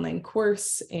like an online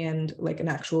course and like an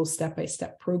actual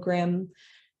step-by-step program.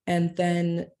 And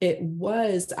then it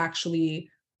was actually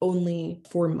only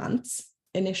 4 months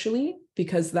initially,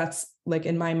 because that's like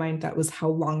in my mind, that was how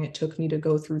long it took me to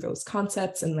go through those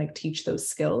concepts and like teach those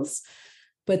skills.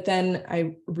 But then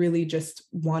I really just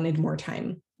wanted more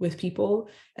time with people.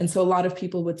 And so a lot of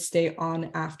people would stay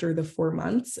on after the 4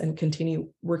 months and continue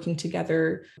working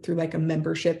together through like a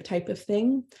membership type of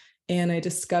thing. And I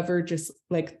discovered just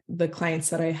like the clients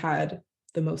that I had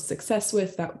the most success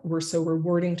with, that were so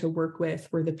rewarding to work with,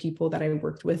 were the people that I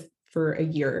worked with for a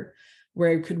year, where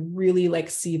I could really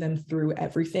like see them through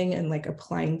everything and like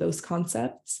applying those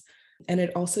concepts. And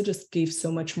it also just gave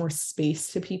so much more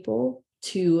space to people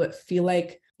to feel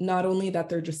like not only that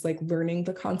they're just like learning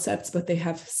the concepts, but they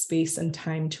have space and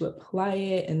time to apply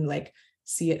it and like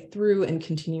see it through and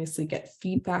continuously get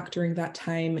feedback during that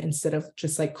time, instead of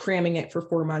just like cramming it for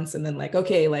 4 months and then like,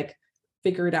 okay, like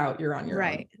figure it out, you're on your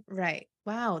own. Right.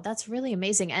 Wow, that's really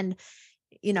amazing. And,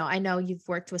 I know you've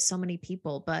worked with so many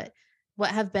people, but what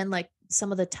have been like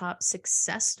some of the top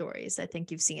success stories I think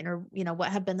you've seen, or,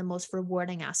 what have been the most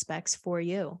rewarding aspects for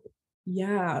you?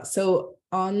 Yeah. So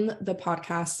on the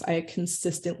podcast, I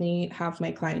consistently have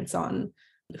my clients on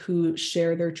who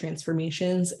share their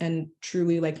transformations, and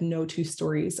truly like no two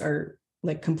stories are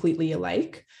like completely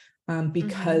alike, Mhm.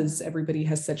 because everybody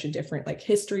has such a different like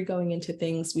history going into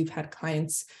things. We've had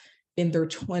clients in their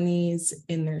 20s,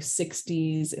 in their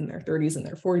 60s, in their 30s, and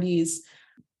their 40s.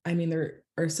 I mean, there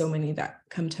are so many that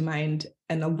come to mind,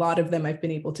 and a lot of them I've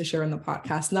been able to share on the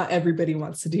podcast. Not everybody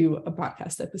wants to do a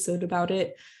podcast episode about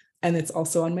it. And it's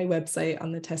also on my website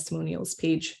on the testimonials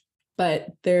page. But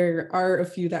there are a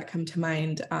few that come to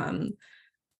mind.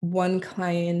 One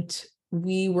client,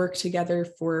 we worked together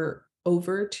for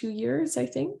over 2 years, I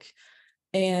think.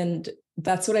 And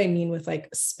that's what I mean with like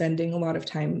spending a lot of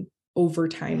time over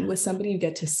time Yeah. with somebody. You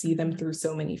get to see them Mhm. through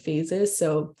so many phases.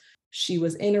 So she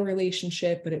was in a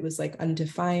relationship, but it was like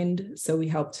undefined. So we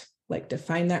helped like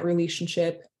define that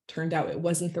relationship. Turned out it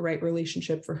wasn't the right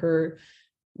relationship for her.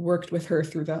 Worked with her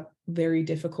through the very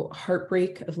difficult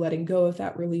heartbreak of letting go of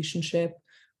that relationship.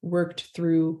 Worked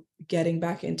through getting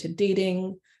back into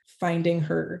dating, finding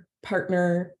her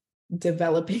partner,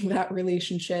 developing that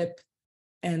relationship,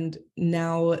 and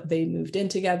now they moved in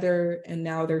together, and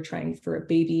now they're trying for a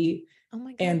baby. Oh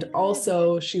my And goodness.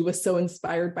 also she was so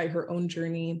inspired by her own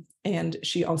journey, and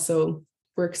she also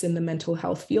works in the mental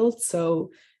health field.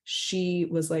 So she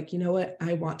was like, you know what,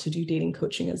 I want to do dating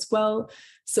coaching as well.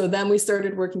 So then we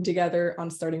started working together on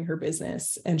starting her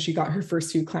business, and she got her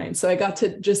first few clients. So I got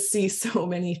to just see so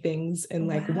many things in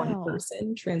like one Wow.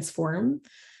 person transform.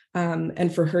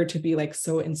 And for her to be like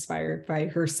so inspired by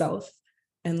herself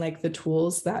and like the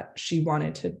tools that she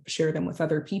wanted to share them with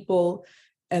other people.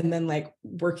 And then like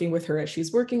working with her as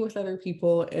she's working with other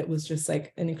people, it was just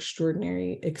like an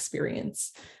extraordinary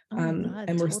experience. Oh my God,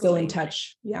 And we're still in totally.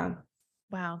 touch. Yeah.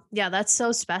 Wow. Yeah, that's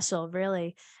so special,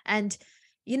 really. And,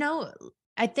 you know,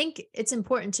 I think it's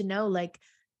important to know like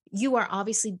you are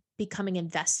obviously becoming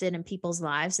invested in people's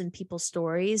lives and people's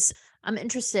stories. I'm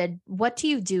interested, what do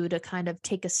you do to kind of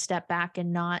take a step back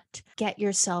and not get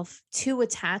yourself too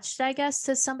attached, I guess,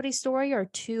 to somebody's story, or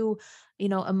too,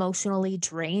 emotionally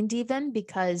drained, even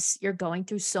because you're going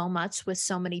through so much with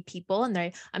so many people.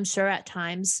 And I'm sure at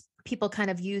times people kind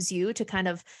of use you to kind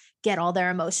of get all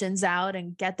their emotions out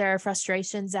and get their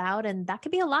frustrations out. And that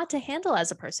could be a lot to handle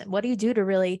as a person. What do you do to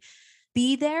really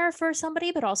be there for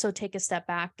somebody, but also take a step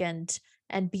back and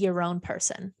be your own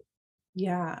person?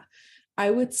 Yeah. I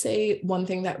would say one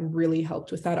thing that really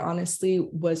helped with that, honestly,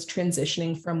 was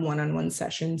transitioning from one-on-one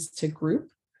sessions to group,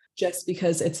 just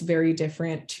because it's very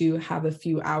different to have a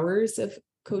few hours of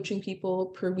coaching people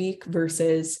per week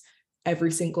versus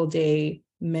every single day,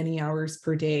 many hours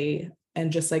per day,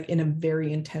 and just like in a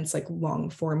very intense, like long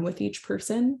form with each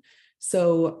person.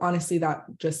 So honestly, that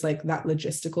just like that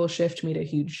logistical shift made a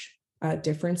huge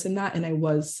difference in that. And I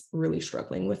was really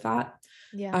struggling with that.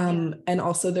 And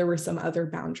also there were some other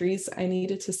boundaries I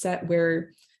needed to set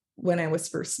where when I was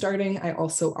first starting, I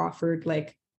also offered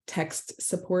like text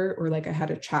support, or like I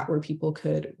had a chat where people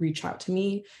could reach out to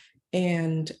me.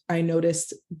 And I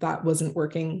noticed that wasn't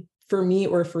working for me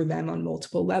or for them on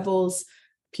multiple levels.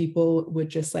 People would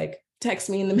just like text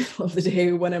me in the middle of the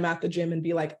day when I'm at the gym and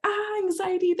be like,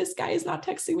 anxiety, this guy is not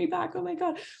texting me back. Oh my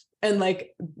God. And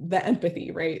like the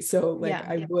empathy, right? So like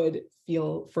I would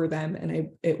feel for them, and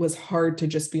it was hard to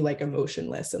just be like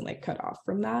emotionless and like cut off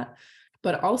from that.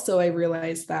 But also I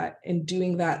realized that in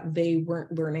doing that, they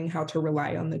weren't learning how to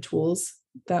rely on the tools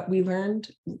that we learned.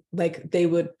 Like they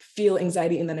would feel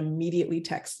anxiety and then immediately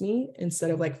text me, instead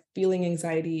of like feeling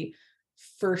anxiety,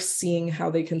 first seeing how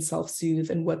they can self-soothe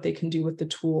and what they can do with the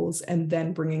tools, and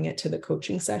then bringing it to the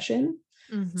coaching session.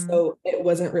 So it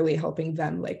wasn't really helping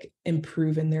them like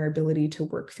improve in their ability to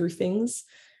work through things.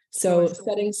 So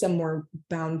setting some more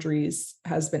boundaries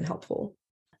has been helpful.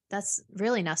 That's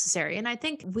really necessary. And I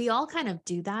think we all kind of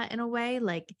do that in a way.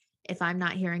 Like if I'm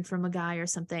not hearing from a guy or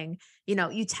something,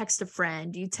 you text a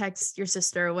friend, you text your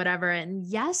sister or whatever. And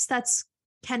yes, that's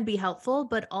can be helpful,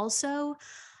 but also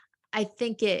I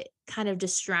think it kind of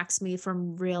distracts me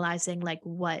from realizing like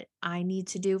what I need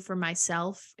to do for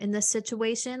myself in this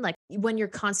situation. Like when you're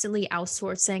constantly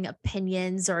outsourcing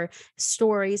opinions or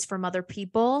stories from other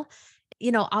people,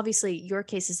 obviously your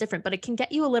case is different, but it can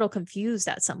get you a little confused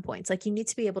at some points. Like you need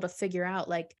to be able to figure out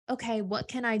like, okay, what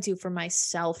can I do for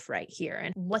myself right here?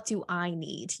 And what do I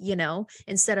need,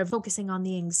 instead of focusing on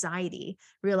the anxiety,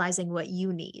 realizing what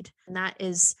you need. And that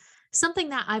is something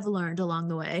that I've learned along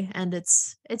the way, and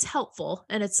it's helpful,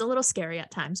 and it's a little scary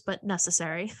at times, but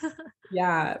necessary.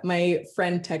 Yeah. My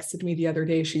friend texted me the other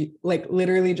day. She like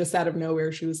literally just out of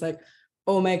nowhere, she was like,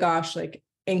 oh my gosh, like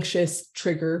anxious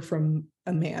trigger from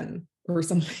a man or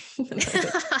something. Like,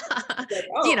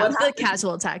 the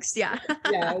casual text. Yeah.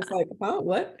 Yeah. I was like, huh,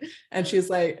 what? And she's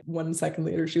like, 1 second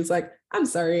later, she was like, I'm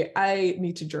sorry, I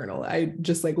need to journal. I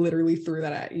just like literally threw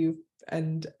that at you,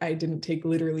 and I didn't take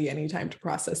literally any time to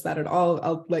process that at all.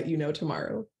 I'll let you know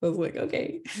tomorrow. I was like,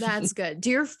 okay. That's good.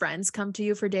 Do your friends come to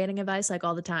you for dating advice like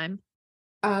all the time?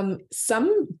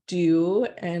 Some do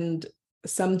and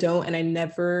some don't. And I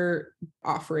never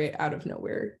offer it out of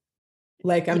nowhere.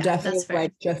 Like I'm definitely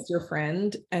like just your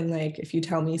friend. And like, if you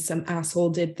tell me some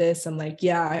asshole did this, I'm like,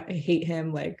 yeah, I hate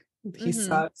him. Like he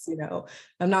sucks,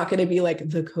 I'm not going to be like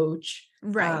the coach.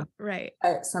 Right.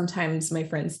 But sometimes my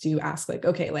friends do ask like,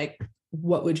 okay, like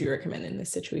what would you recommend in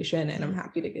this situation? And I'm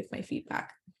happy to give my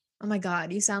feedback. Oh my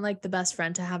God, you sound like the best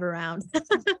friend to have around.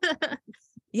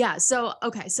 Yeah. So,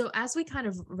 okay. So as we kind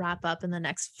of wrap up in the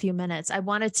next few minutes, I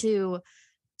wanted to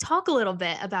talk a little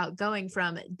bit about going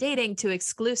from dating to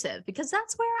exclusive, because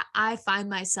that's where I find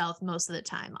myself most of the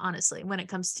time, honestly, when it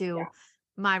comes to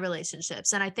my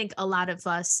relationships. And I think a lot of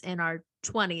us in our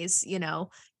 20s,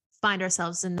 find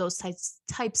ourselves in those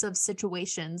types of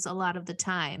situations a lot of the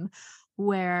time,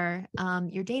 where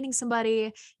you're dating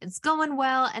somebody, it's going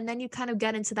well, and then you kind of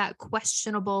get into that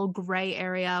questionable gray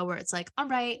area where it's like, all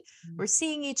right, we're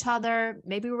seeing each other,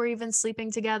 maybe we're even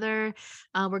sleeping together,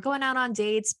 we're going out on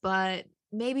dates, but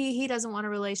maybe he doesn't want a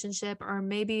relationship, or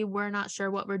maybe we're not sure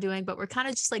what we're doing, but we're kind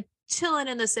of just like chilling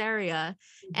in this area.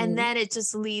 And then it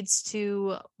just leads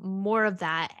to more of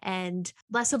that and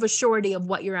less of a surety of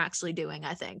what you're actually doing,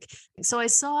 I think. So I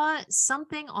saw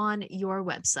something on your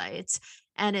website,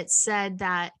 and it said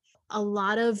that a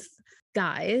lot of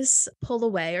guys pull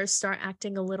away or start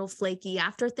acting a little flaky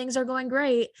after things are going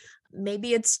great.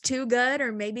 Maybe it's too good,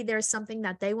 or maybe there's something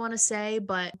that they want to say,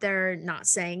 but they're not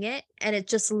saying it. And it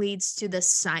just leads to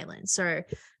this silence or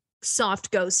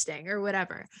soft ghosting or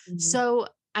whatever. So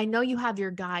I know you have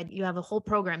your guide, you have a whole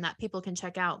program that people can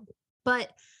check out,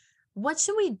 but what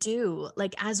should we do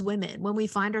like as women when we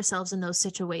find ourselves in those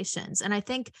situations? And I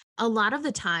think a lot of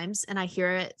the times, and I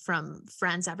hear it from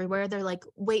friends everywhere, they're like,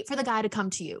 wait for the guy to come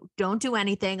to you. Don't do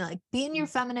anything, like be in your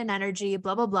feminine energy,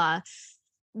 blah, blah, blah.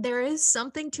 There is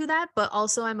something to that, but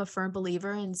also I'm a firm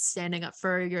believer in standing up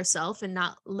for yourself and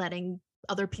not letting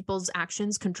other people's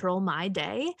actions control my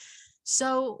day.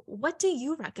 So what do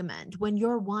you recommend when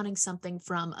you're wanting something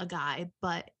from a guy,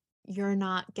 but you're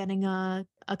not getting a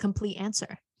complete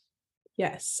answer?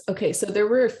 Yes. Okay. So there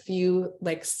were a few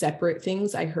like separate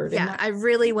things I heard. Yeah, I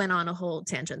really went on a whole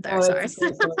tangent there. Oh, sorry.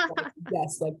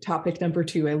 Yes, like topic number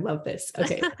 2. I love this.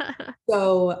 Okay.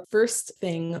 So first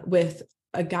thing with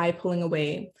a guy pulling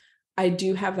away, I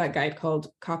do have that guide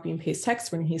called Copy and Paste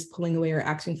Text when he's pulling away or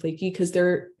acting flaky, because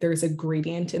there's a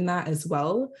gradient in that as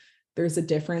well. There's a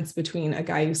difference between a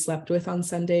guy you slept with on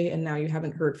Sunday and now you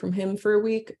haven't heard from him for a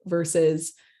week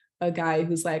versus a guy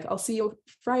who's like, I'll see you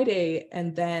Friday,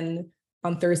 and then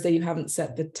on Thursday you haven't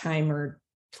set the time or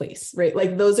place, right?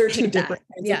 Like those are two different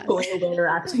kinds of pulling away or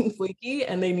acting flaky,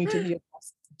 and they need to be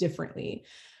addressed differently.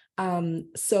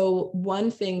 So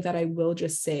one thing that I will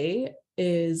just say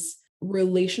is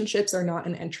relationships are not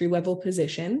an entry-level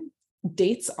position.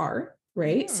 Dates are,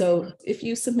 right? So if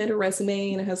you submit a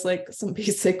resume and it has like some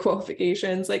basic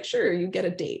qualifications, like sure, you get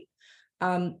a date.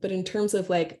 But in terms of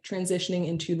like transitioning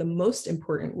into the most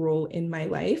important role in my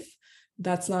life,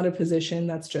 that's not a position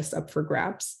that's just up for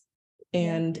grabs.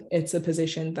 And it's a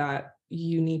position that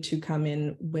you need to come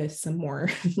in with some more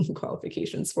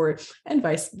qualifications for, and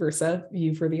vice versa,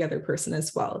 you for the other person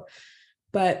as well.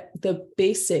 But the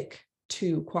basic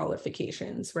two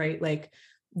qualifications, right? Like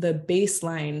the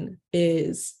baseline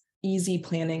is easy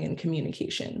planning and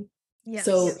communication. Yes.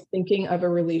 So thinking of a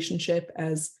relationship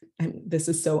as, and this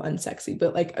is so unsexy,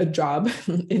 but like a job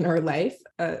in our life,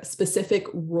 a specific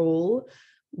role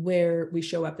where we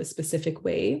show up a specific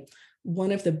way.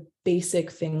 One of the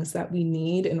basic things that we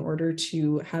need in order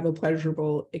to have a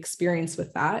pleasurable experience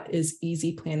with that is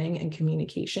easy planning and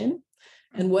communication.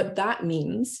 And what that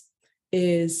means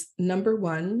is, number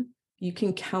one, you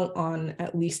can count on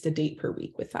at least a date per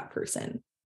week with that person.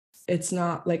 It's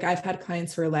not like I've had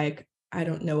clients who are like, I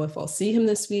don't know if I'll see him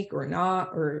this week or not,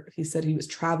 or he said he was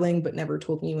traveling, but never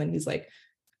told me when he's like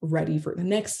ready for the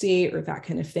next date or that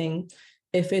kind of thing.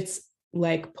 If it's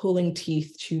like pulling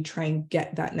teeth to try and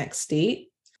get that next date,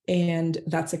 and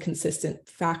that's a consistent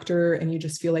factor, and you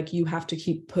just feel like you have to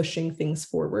keep pushing things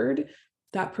forward,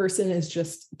 that person is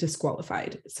just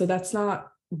disqualified. So that's not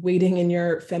waiting in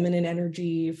your feminine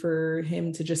energy for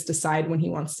him to just decide when he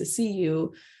wants to see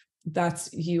you.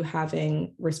 That's you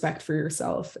having respect for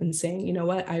yourself and saying, you know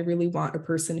what, I really want a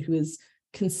person who is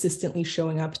consistently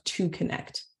showing up to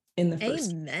connect in the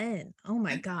first. Amen. Oh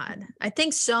my God. I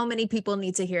think so many people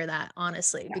need to hear that,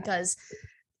 honestly, because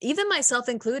even myself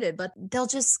included, but they'll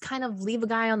just kind of leave a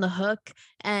guy on the hook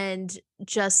and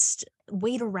just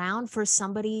wait around for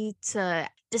somebody to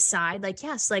decide, like,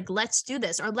 yes, like, let's do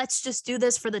this, or let's just do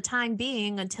this for the time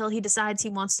being until he decides he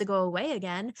wants to go away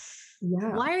again.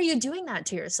 Why are you doing that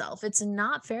to yourself? It's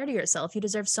not fair to yourself. You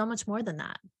deserve so much more than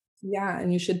that. Yeah.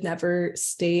 And you should never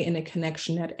stay in a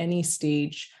connection at any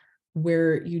stage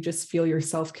where you just feel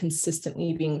yourself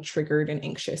consistently being triggered and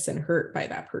anxious and hurt by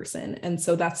that person. And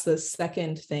so that's the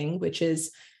second thing, which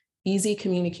is easy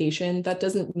communication. That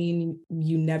doesn't mean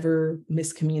you never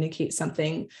miscommunicate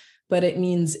something, but it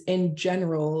means in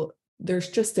general, there's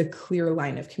just a clear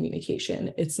line of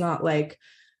communication. It's not like,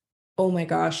 oh my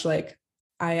gosh, like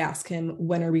I ask him,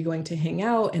 when are we going to hang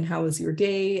out and how was your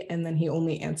day? And then he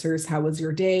only answers, how was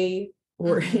your day?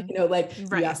 Or, you know, like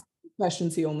we ask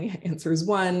questions, he only answers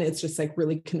one. It's just like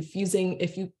really confusing.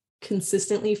 If you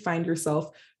consistently find yourself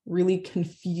really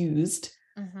confused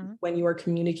when you are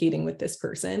communicating with this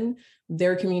person,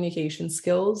 their communication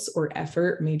skills or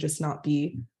effort may just not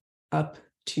be up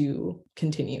to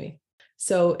continuing.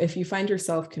 So if you find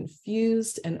yourself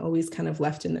confused and always kind of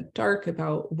left in the dark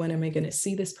about when am I going to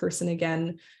see this person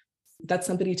again, that's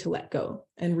somebody to let go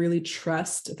and really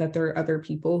trust that there are other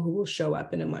people who will show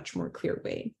up in a much more clear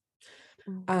way.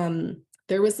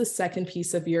 There was the second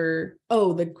piece of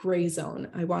the gray zone.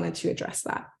 I wanted to address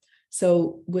that.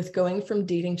 So with going from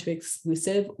dating to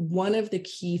exclusive, one of the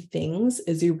key things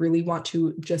is you really want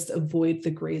to just avoid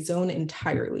the gray zone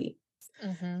entirely.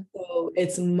 So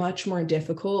it's much more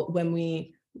difficult when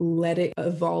we let it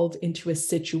evolve into a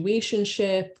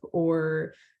situationship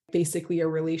or basically a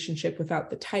relationship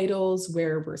without the titles,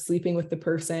 where we're sleeping with the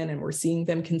person and we're seeing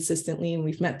them consistently and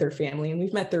we've met their family and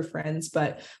we've met their friends,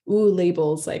 but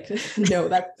labels, like, no,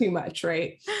 that's too much,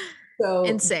 right? So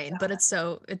insane, but it's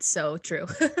so true.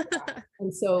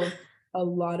 And so a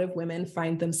lot of women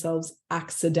find themselves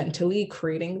accidentally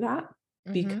creating that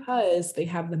because they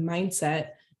have the mindset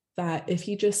that if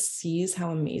he just sees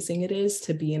how amazing it is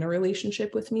to be in a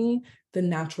relationship with me, the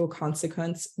natural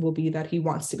consequence will be that he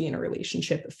wants to be in a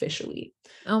relationship officially.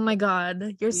 Oh my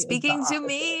God, you're speaking to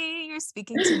me. You're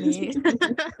speaking to me.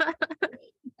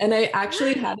 And I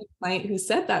actually had a client who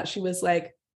said that. She was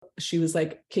like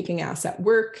kicking ass at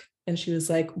work. And she was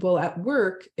like, well, at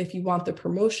work, if you want the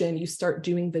promotion, you start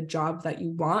doing the job that you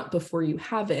want before you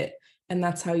have it. And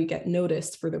that's how you get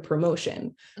noticed for the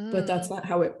promotion. But that's not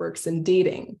how it works in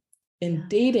dating. In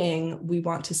dating, we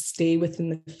want to stay within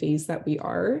the phase that we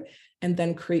are and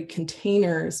then create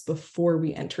containers before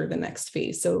we enter the next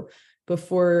phase. So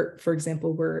before, for example,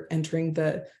 we're entering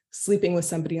the sleeping with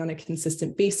somebody on a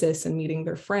consistent basis and meeting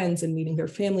their friends and meeting their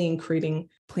family and creating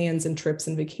plans and trips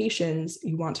and vacations,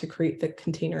 you want to create the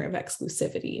container of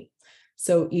exclusivity.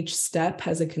 So each step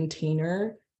has a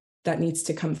container that needs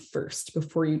to come first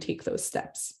before you take those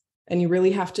steps. And you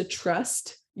really have to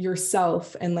trust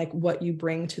yourself and like what you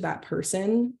bring to that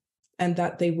person, and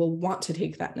that they will want to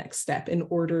take that next step in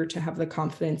order to have the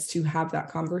confidence to have that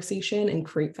conversation and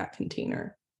create that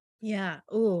container. Yeah.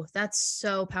 Oh, that's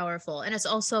so powerful. And it's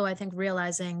also, I think,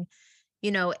 realizing,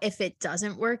 if it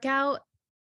doesn't work out,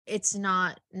 it's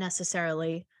not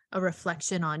necessarily a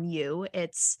reflection on you.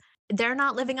 It's they're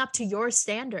not living up to your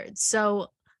standards.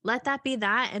 So let that be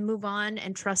that and move on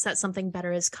and trust that something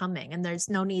better is coming. And there's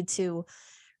no need to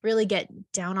really get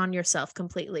down on yourself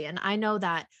completely. And I know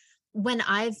that when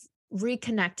I've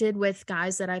reconnected with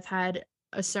guys that I've had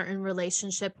a certain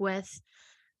relationship with,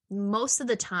 most of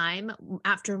the time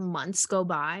after months go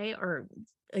by or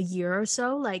a year or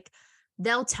so, like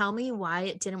they'll tell me why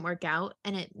it didn't work out.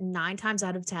 And it 9 times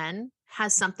out of 10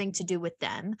 has something to do with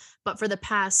them. But for the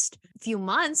past few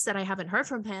months that I haven't heard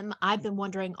from him, I've been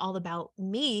wondering all about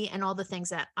me and all the things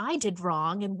that I did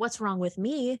wrong and what's wrong with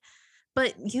me.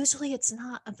 But usually it's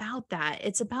not about that.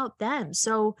 It's about them.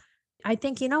 So I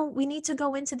think, we need to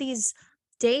go into these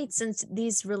dates and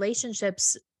these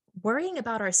relationships worrying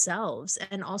about ourselves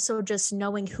and also just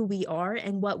knowing who we are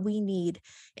and what we need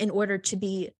in order to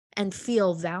be and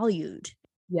feel valued.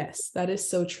 Yes, that is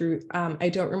so true. I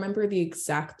don't remember the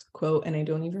exact quote, and I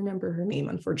don't even remember her name,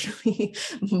 unfortunately.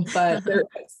 But there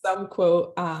is some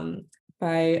quote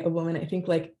by a woman, I think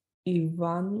like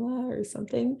Ivanla or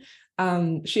something.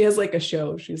 She has like a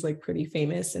show. She's like pretty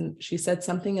famous, and she said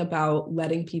something about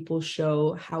letting people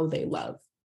show how they love.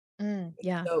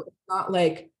 Yeah. So it's not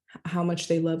like how much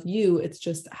they love you, it's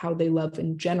just how they love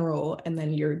in general. And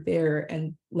then you're there,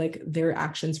 and like their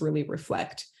actions really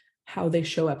reflect how they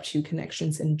show up to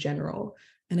connections in general.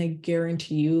 And I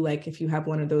guarantee you, like if you have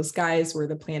one of those guys where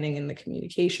the planning and the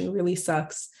communication really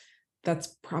sucks,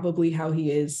 that's probably how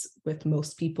he is with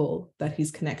most people that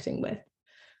he's connecting with.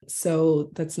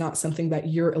 So that's not something that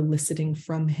you're eliciting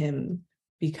from him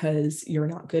because you're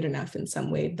not good enough in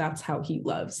some way. That's how he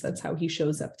loves. That's how he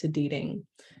shows up to dating.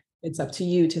 It's up to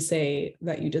you to say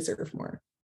that you deserve more.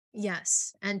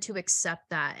 Yes. And to accept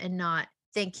that and not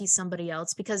think he's somebody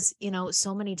else because,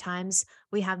 so many times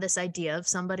we have this idea of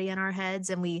somebody in our heads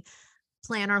and we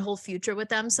plan our whole future with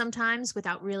them sometimes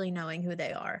without really knowing who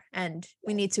they are. And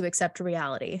we need to accept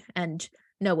reality and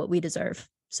know what we deserve.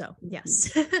 So,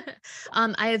 yes.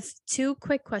 I have 2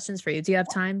 quick questions for you. Do you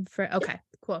have time for? Okay,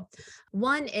 cool.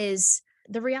 One is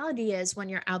the reality is when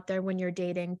you're out there, when you're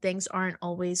dating, things aren't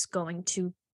always going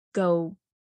to go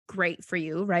great for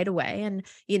you right away. And,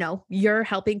 you're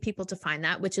helping people to find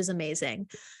that, which is amazing.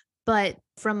 But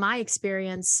from my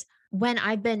experience, when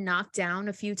I've been knocked down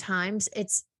a few times,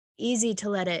 it's easy to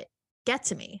let it get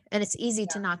to me and it's easy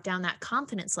to knock down that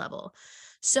confidence level.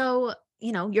 So,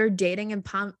 you're dating and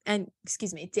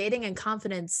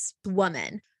confidence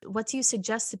woman. What do you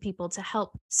suggest to people to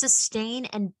help sustain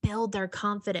and build their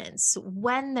confidence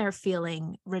when they're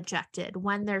feeling rejected,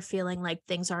 when they're feeling like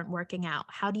things aren't working out?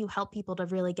 How do you help people to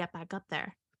really get back up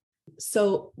there?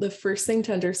 So the first thing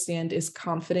to understand is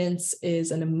confidence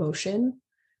is an emotion,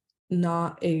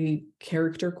 not a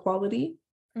character quality.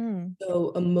 Mm,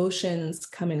 So emotions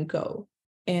come and go,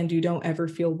 and you don't ever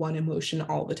feel one emotion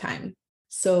all the time.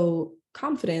 So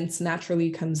confidence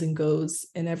naturally comes and goes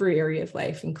in every area of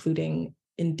life, including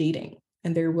in dating.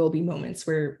 And there will be moments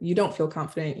where you don't feel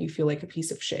confident, you feel like a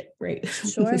piece of shit, right?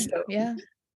 sure. So Yeah.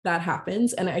 that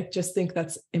happens. And I just think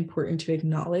that's important to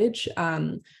acknowledge,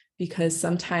 because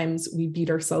sometimes we beat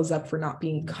ourselves up for not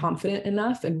being confident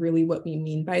enough. And really, what we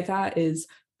mean by that is,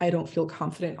 I don't feel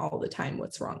confident all the time.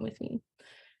 What's wrong with me?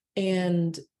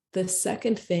 And the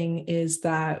second thing is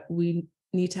that we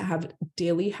need to have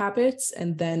daily habits,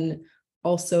 and then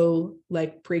also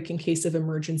like break in case of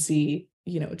emergency,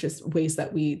 just ways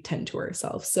that we tend to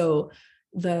ourselves. So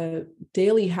the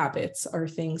daily habits are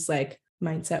things like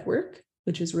mindset work,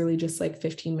 which is really just like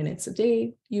 15 minutes a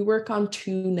day. You work on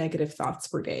 2 negative thoughts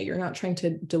per day. You're not trying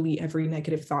to delete every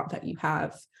negative thought that you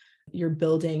have. You're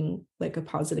building like a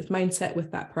positive mindset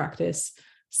with that practice,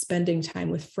 spending time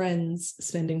with friends,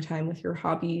 spending time with your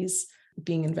hobbies,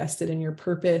 being invested in your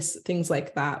purpose, things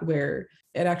like that, where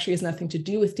it actually has nothing to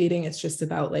do with dating. It's just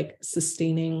about like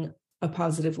sustaining a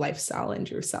positive lifestyle and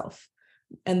yourself.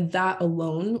 And that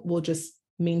alone will just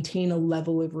maintain a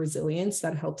level of resilience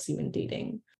that helps you in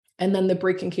dating. And then the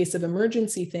break in case of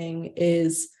emergency thing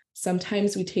is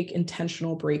sometimes we take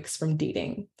intentional breaks from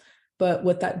dating. But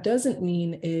what that doesn't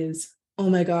mean is oh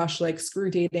my gosh, like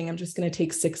screw dating, I'm just going to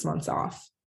take 6 months off.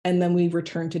 And then we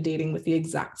return to dating with the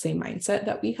exact same mindset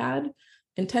that we had.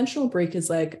 Intentional break is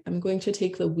like, I'm going to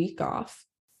take the week off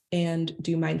and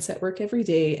do mindset work every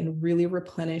day and really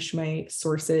replenish my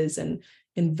sources and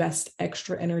invest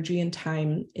extra energy and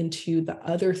time into the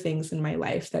other things in my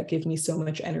life that give me so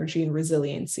much energy and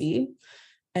resiliency.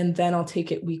 And then I'll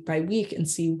take it week by week and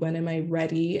see, when am I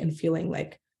ready and feeling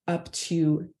like up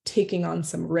to taking on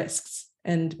some risks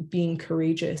and being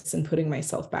courageous and putting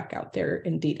myself back out there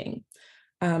in dating.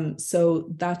 So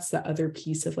that's the other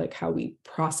piece of like how we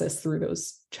process through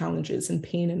those challenges and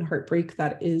pain and heartbreak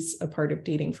that is a part of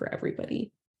dating for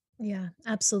everybody. Yeah,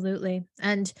 absolutely.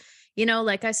 And, you know,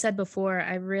 like I said before,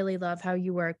 I really love how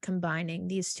you were combining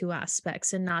these two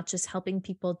aspects and not just helping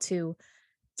people to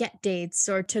get dates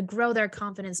or to grow their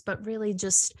confidence, but really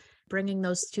just bringing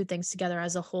those two things together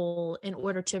as a whole in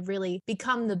order to really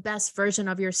become the best version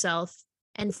of yourself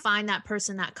and find that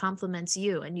person that complements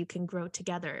you, and you can grow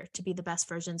together to be the best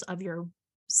versions of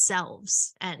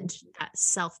yourselves. And that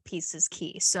self piece is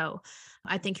key. So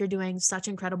I think you're doing such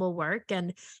incredible work,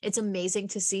 and it's amazing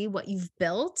to see what you've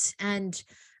built. And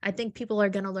I think people are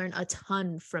going to learn a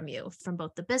ton from you, from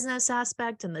both the business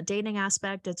aspect and the dating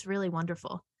aspect. It's really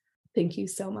wonderful. Thank you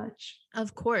so much.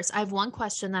 Of course. I have one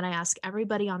question that I ask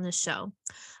everybody on this show.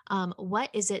 What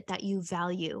is it that you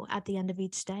value at the end of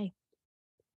each day?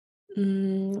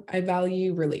 I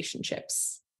value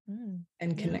relationships and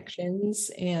Yeah.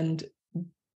 connections, and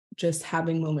just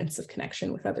having moments of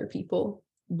connection with other people,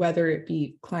 whether it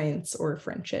be clients or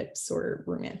friendships or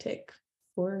romantic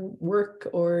or work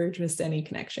or just any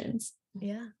connections.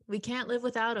 Yeah. We can't live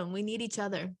without them. We need each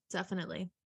other. Definitely.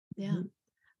 Yeah. Mhm.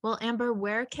 Well, Amber,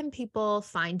 where can people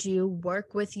find you,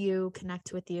 work with you,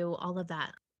 connect with you, all of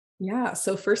that? Yeah.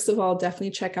 So, first of all,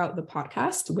 definitely check out the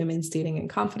podcast, Women's Dating and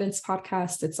Confidence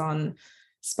Podcast. It's on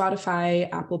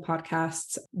Spotify, Apple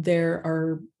Podcasts. There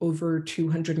are over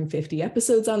 250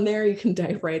 episodes on there. You can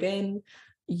dive right in.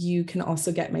 You can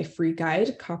also get my free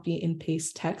guide, Copy and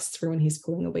Paste Text for when he's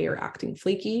pulling away or acting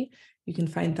flaky. You can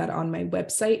find that on my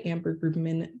website,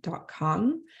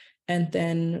 ambergrubman.com. And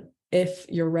then if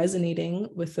you're resonating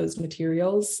with those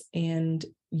materials and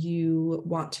you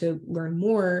want to learn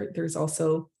more, there's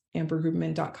also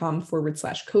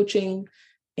ambergrubman.com/coaching.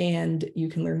 And you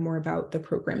can learn more about the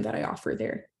program that I offer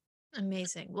there.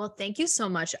 Amazing. Well, thank you so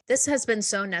much. This has been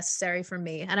so necessary for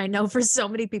me. And I know for so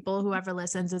many people, whoever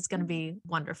listens, it's going to be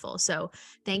wonderful. So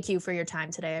thank you for your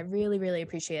time today. I really, really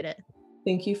appreciate it.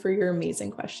 Thank you for your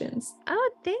amazing questions.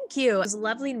 Oh, thank you. It was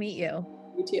lovely to meet you.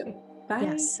 You too. Bye.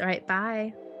 Yes. All right.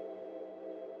 Bye.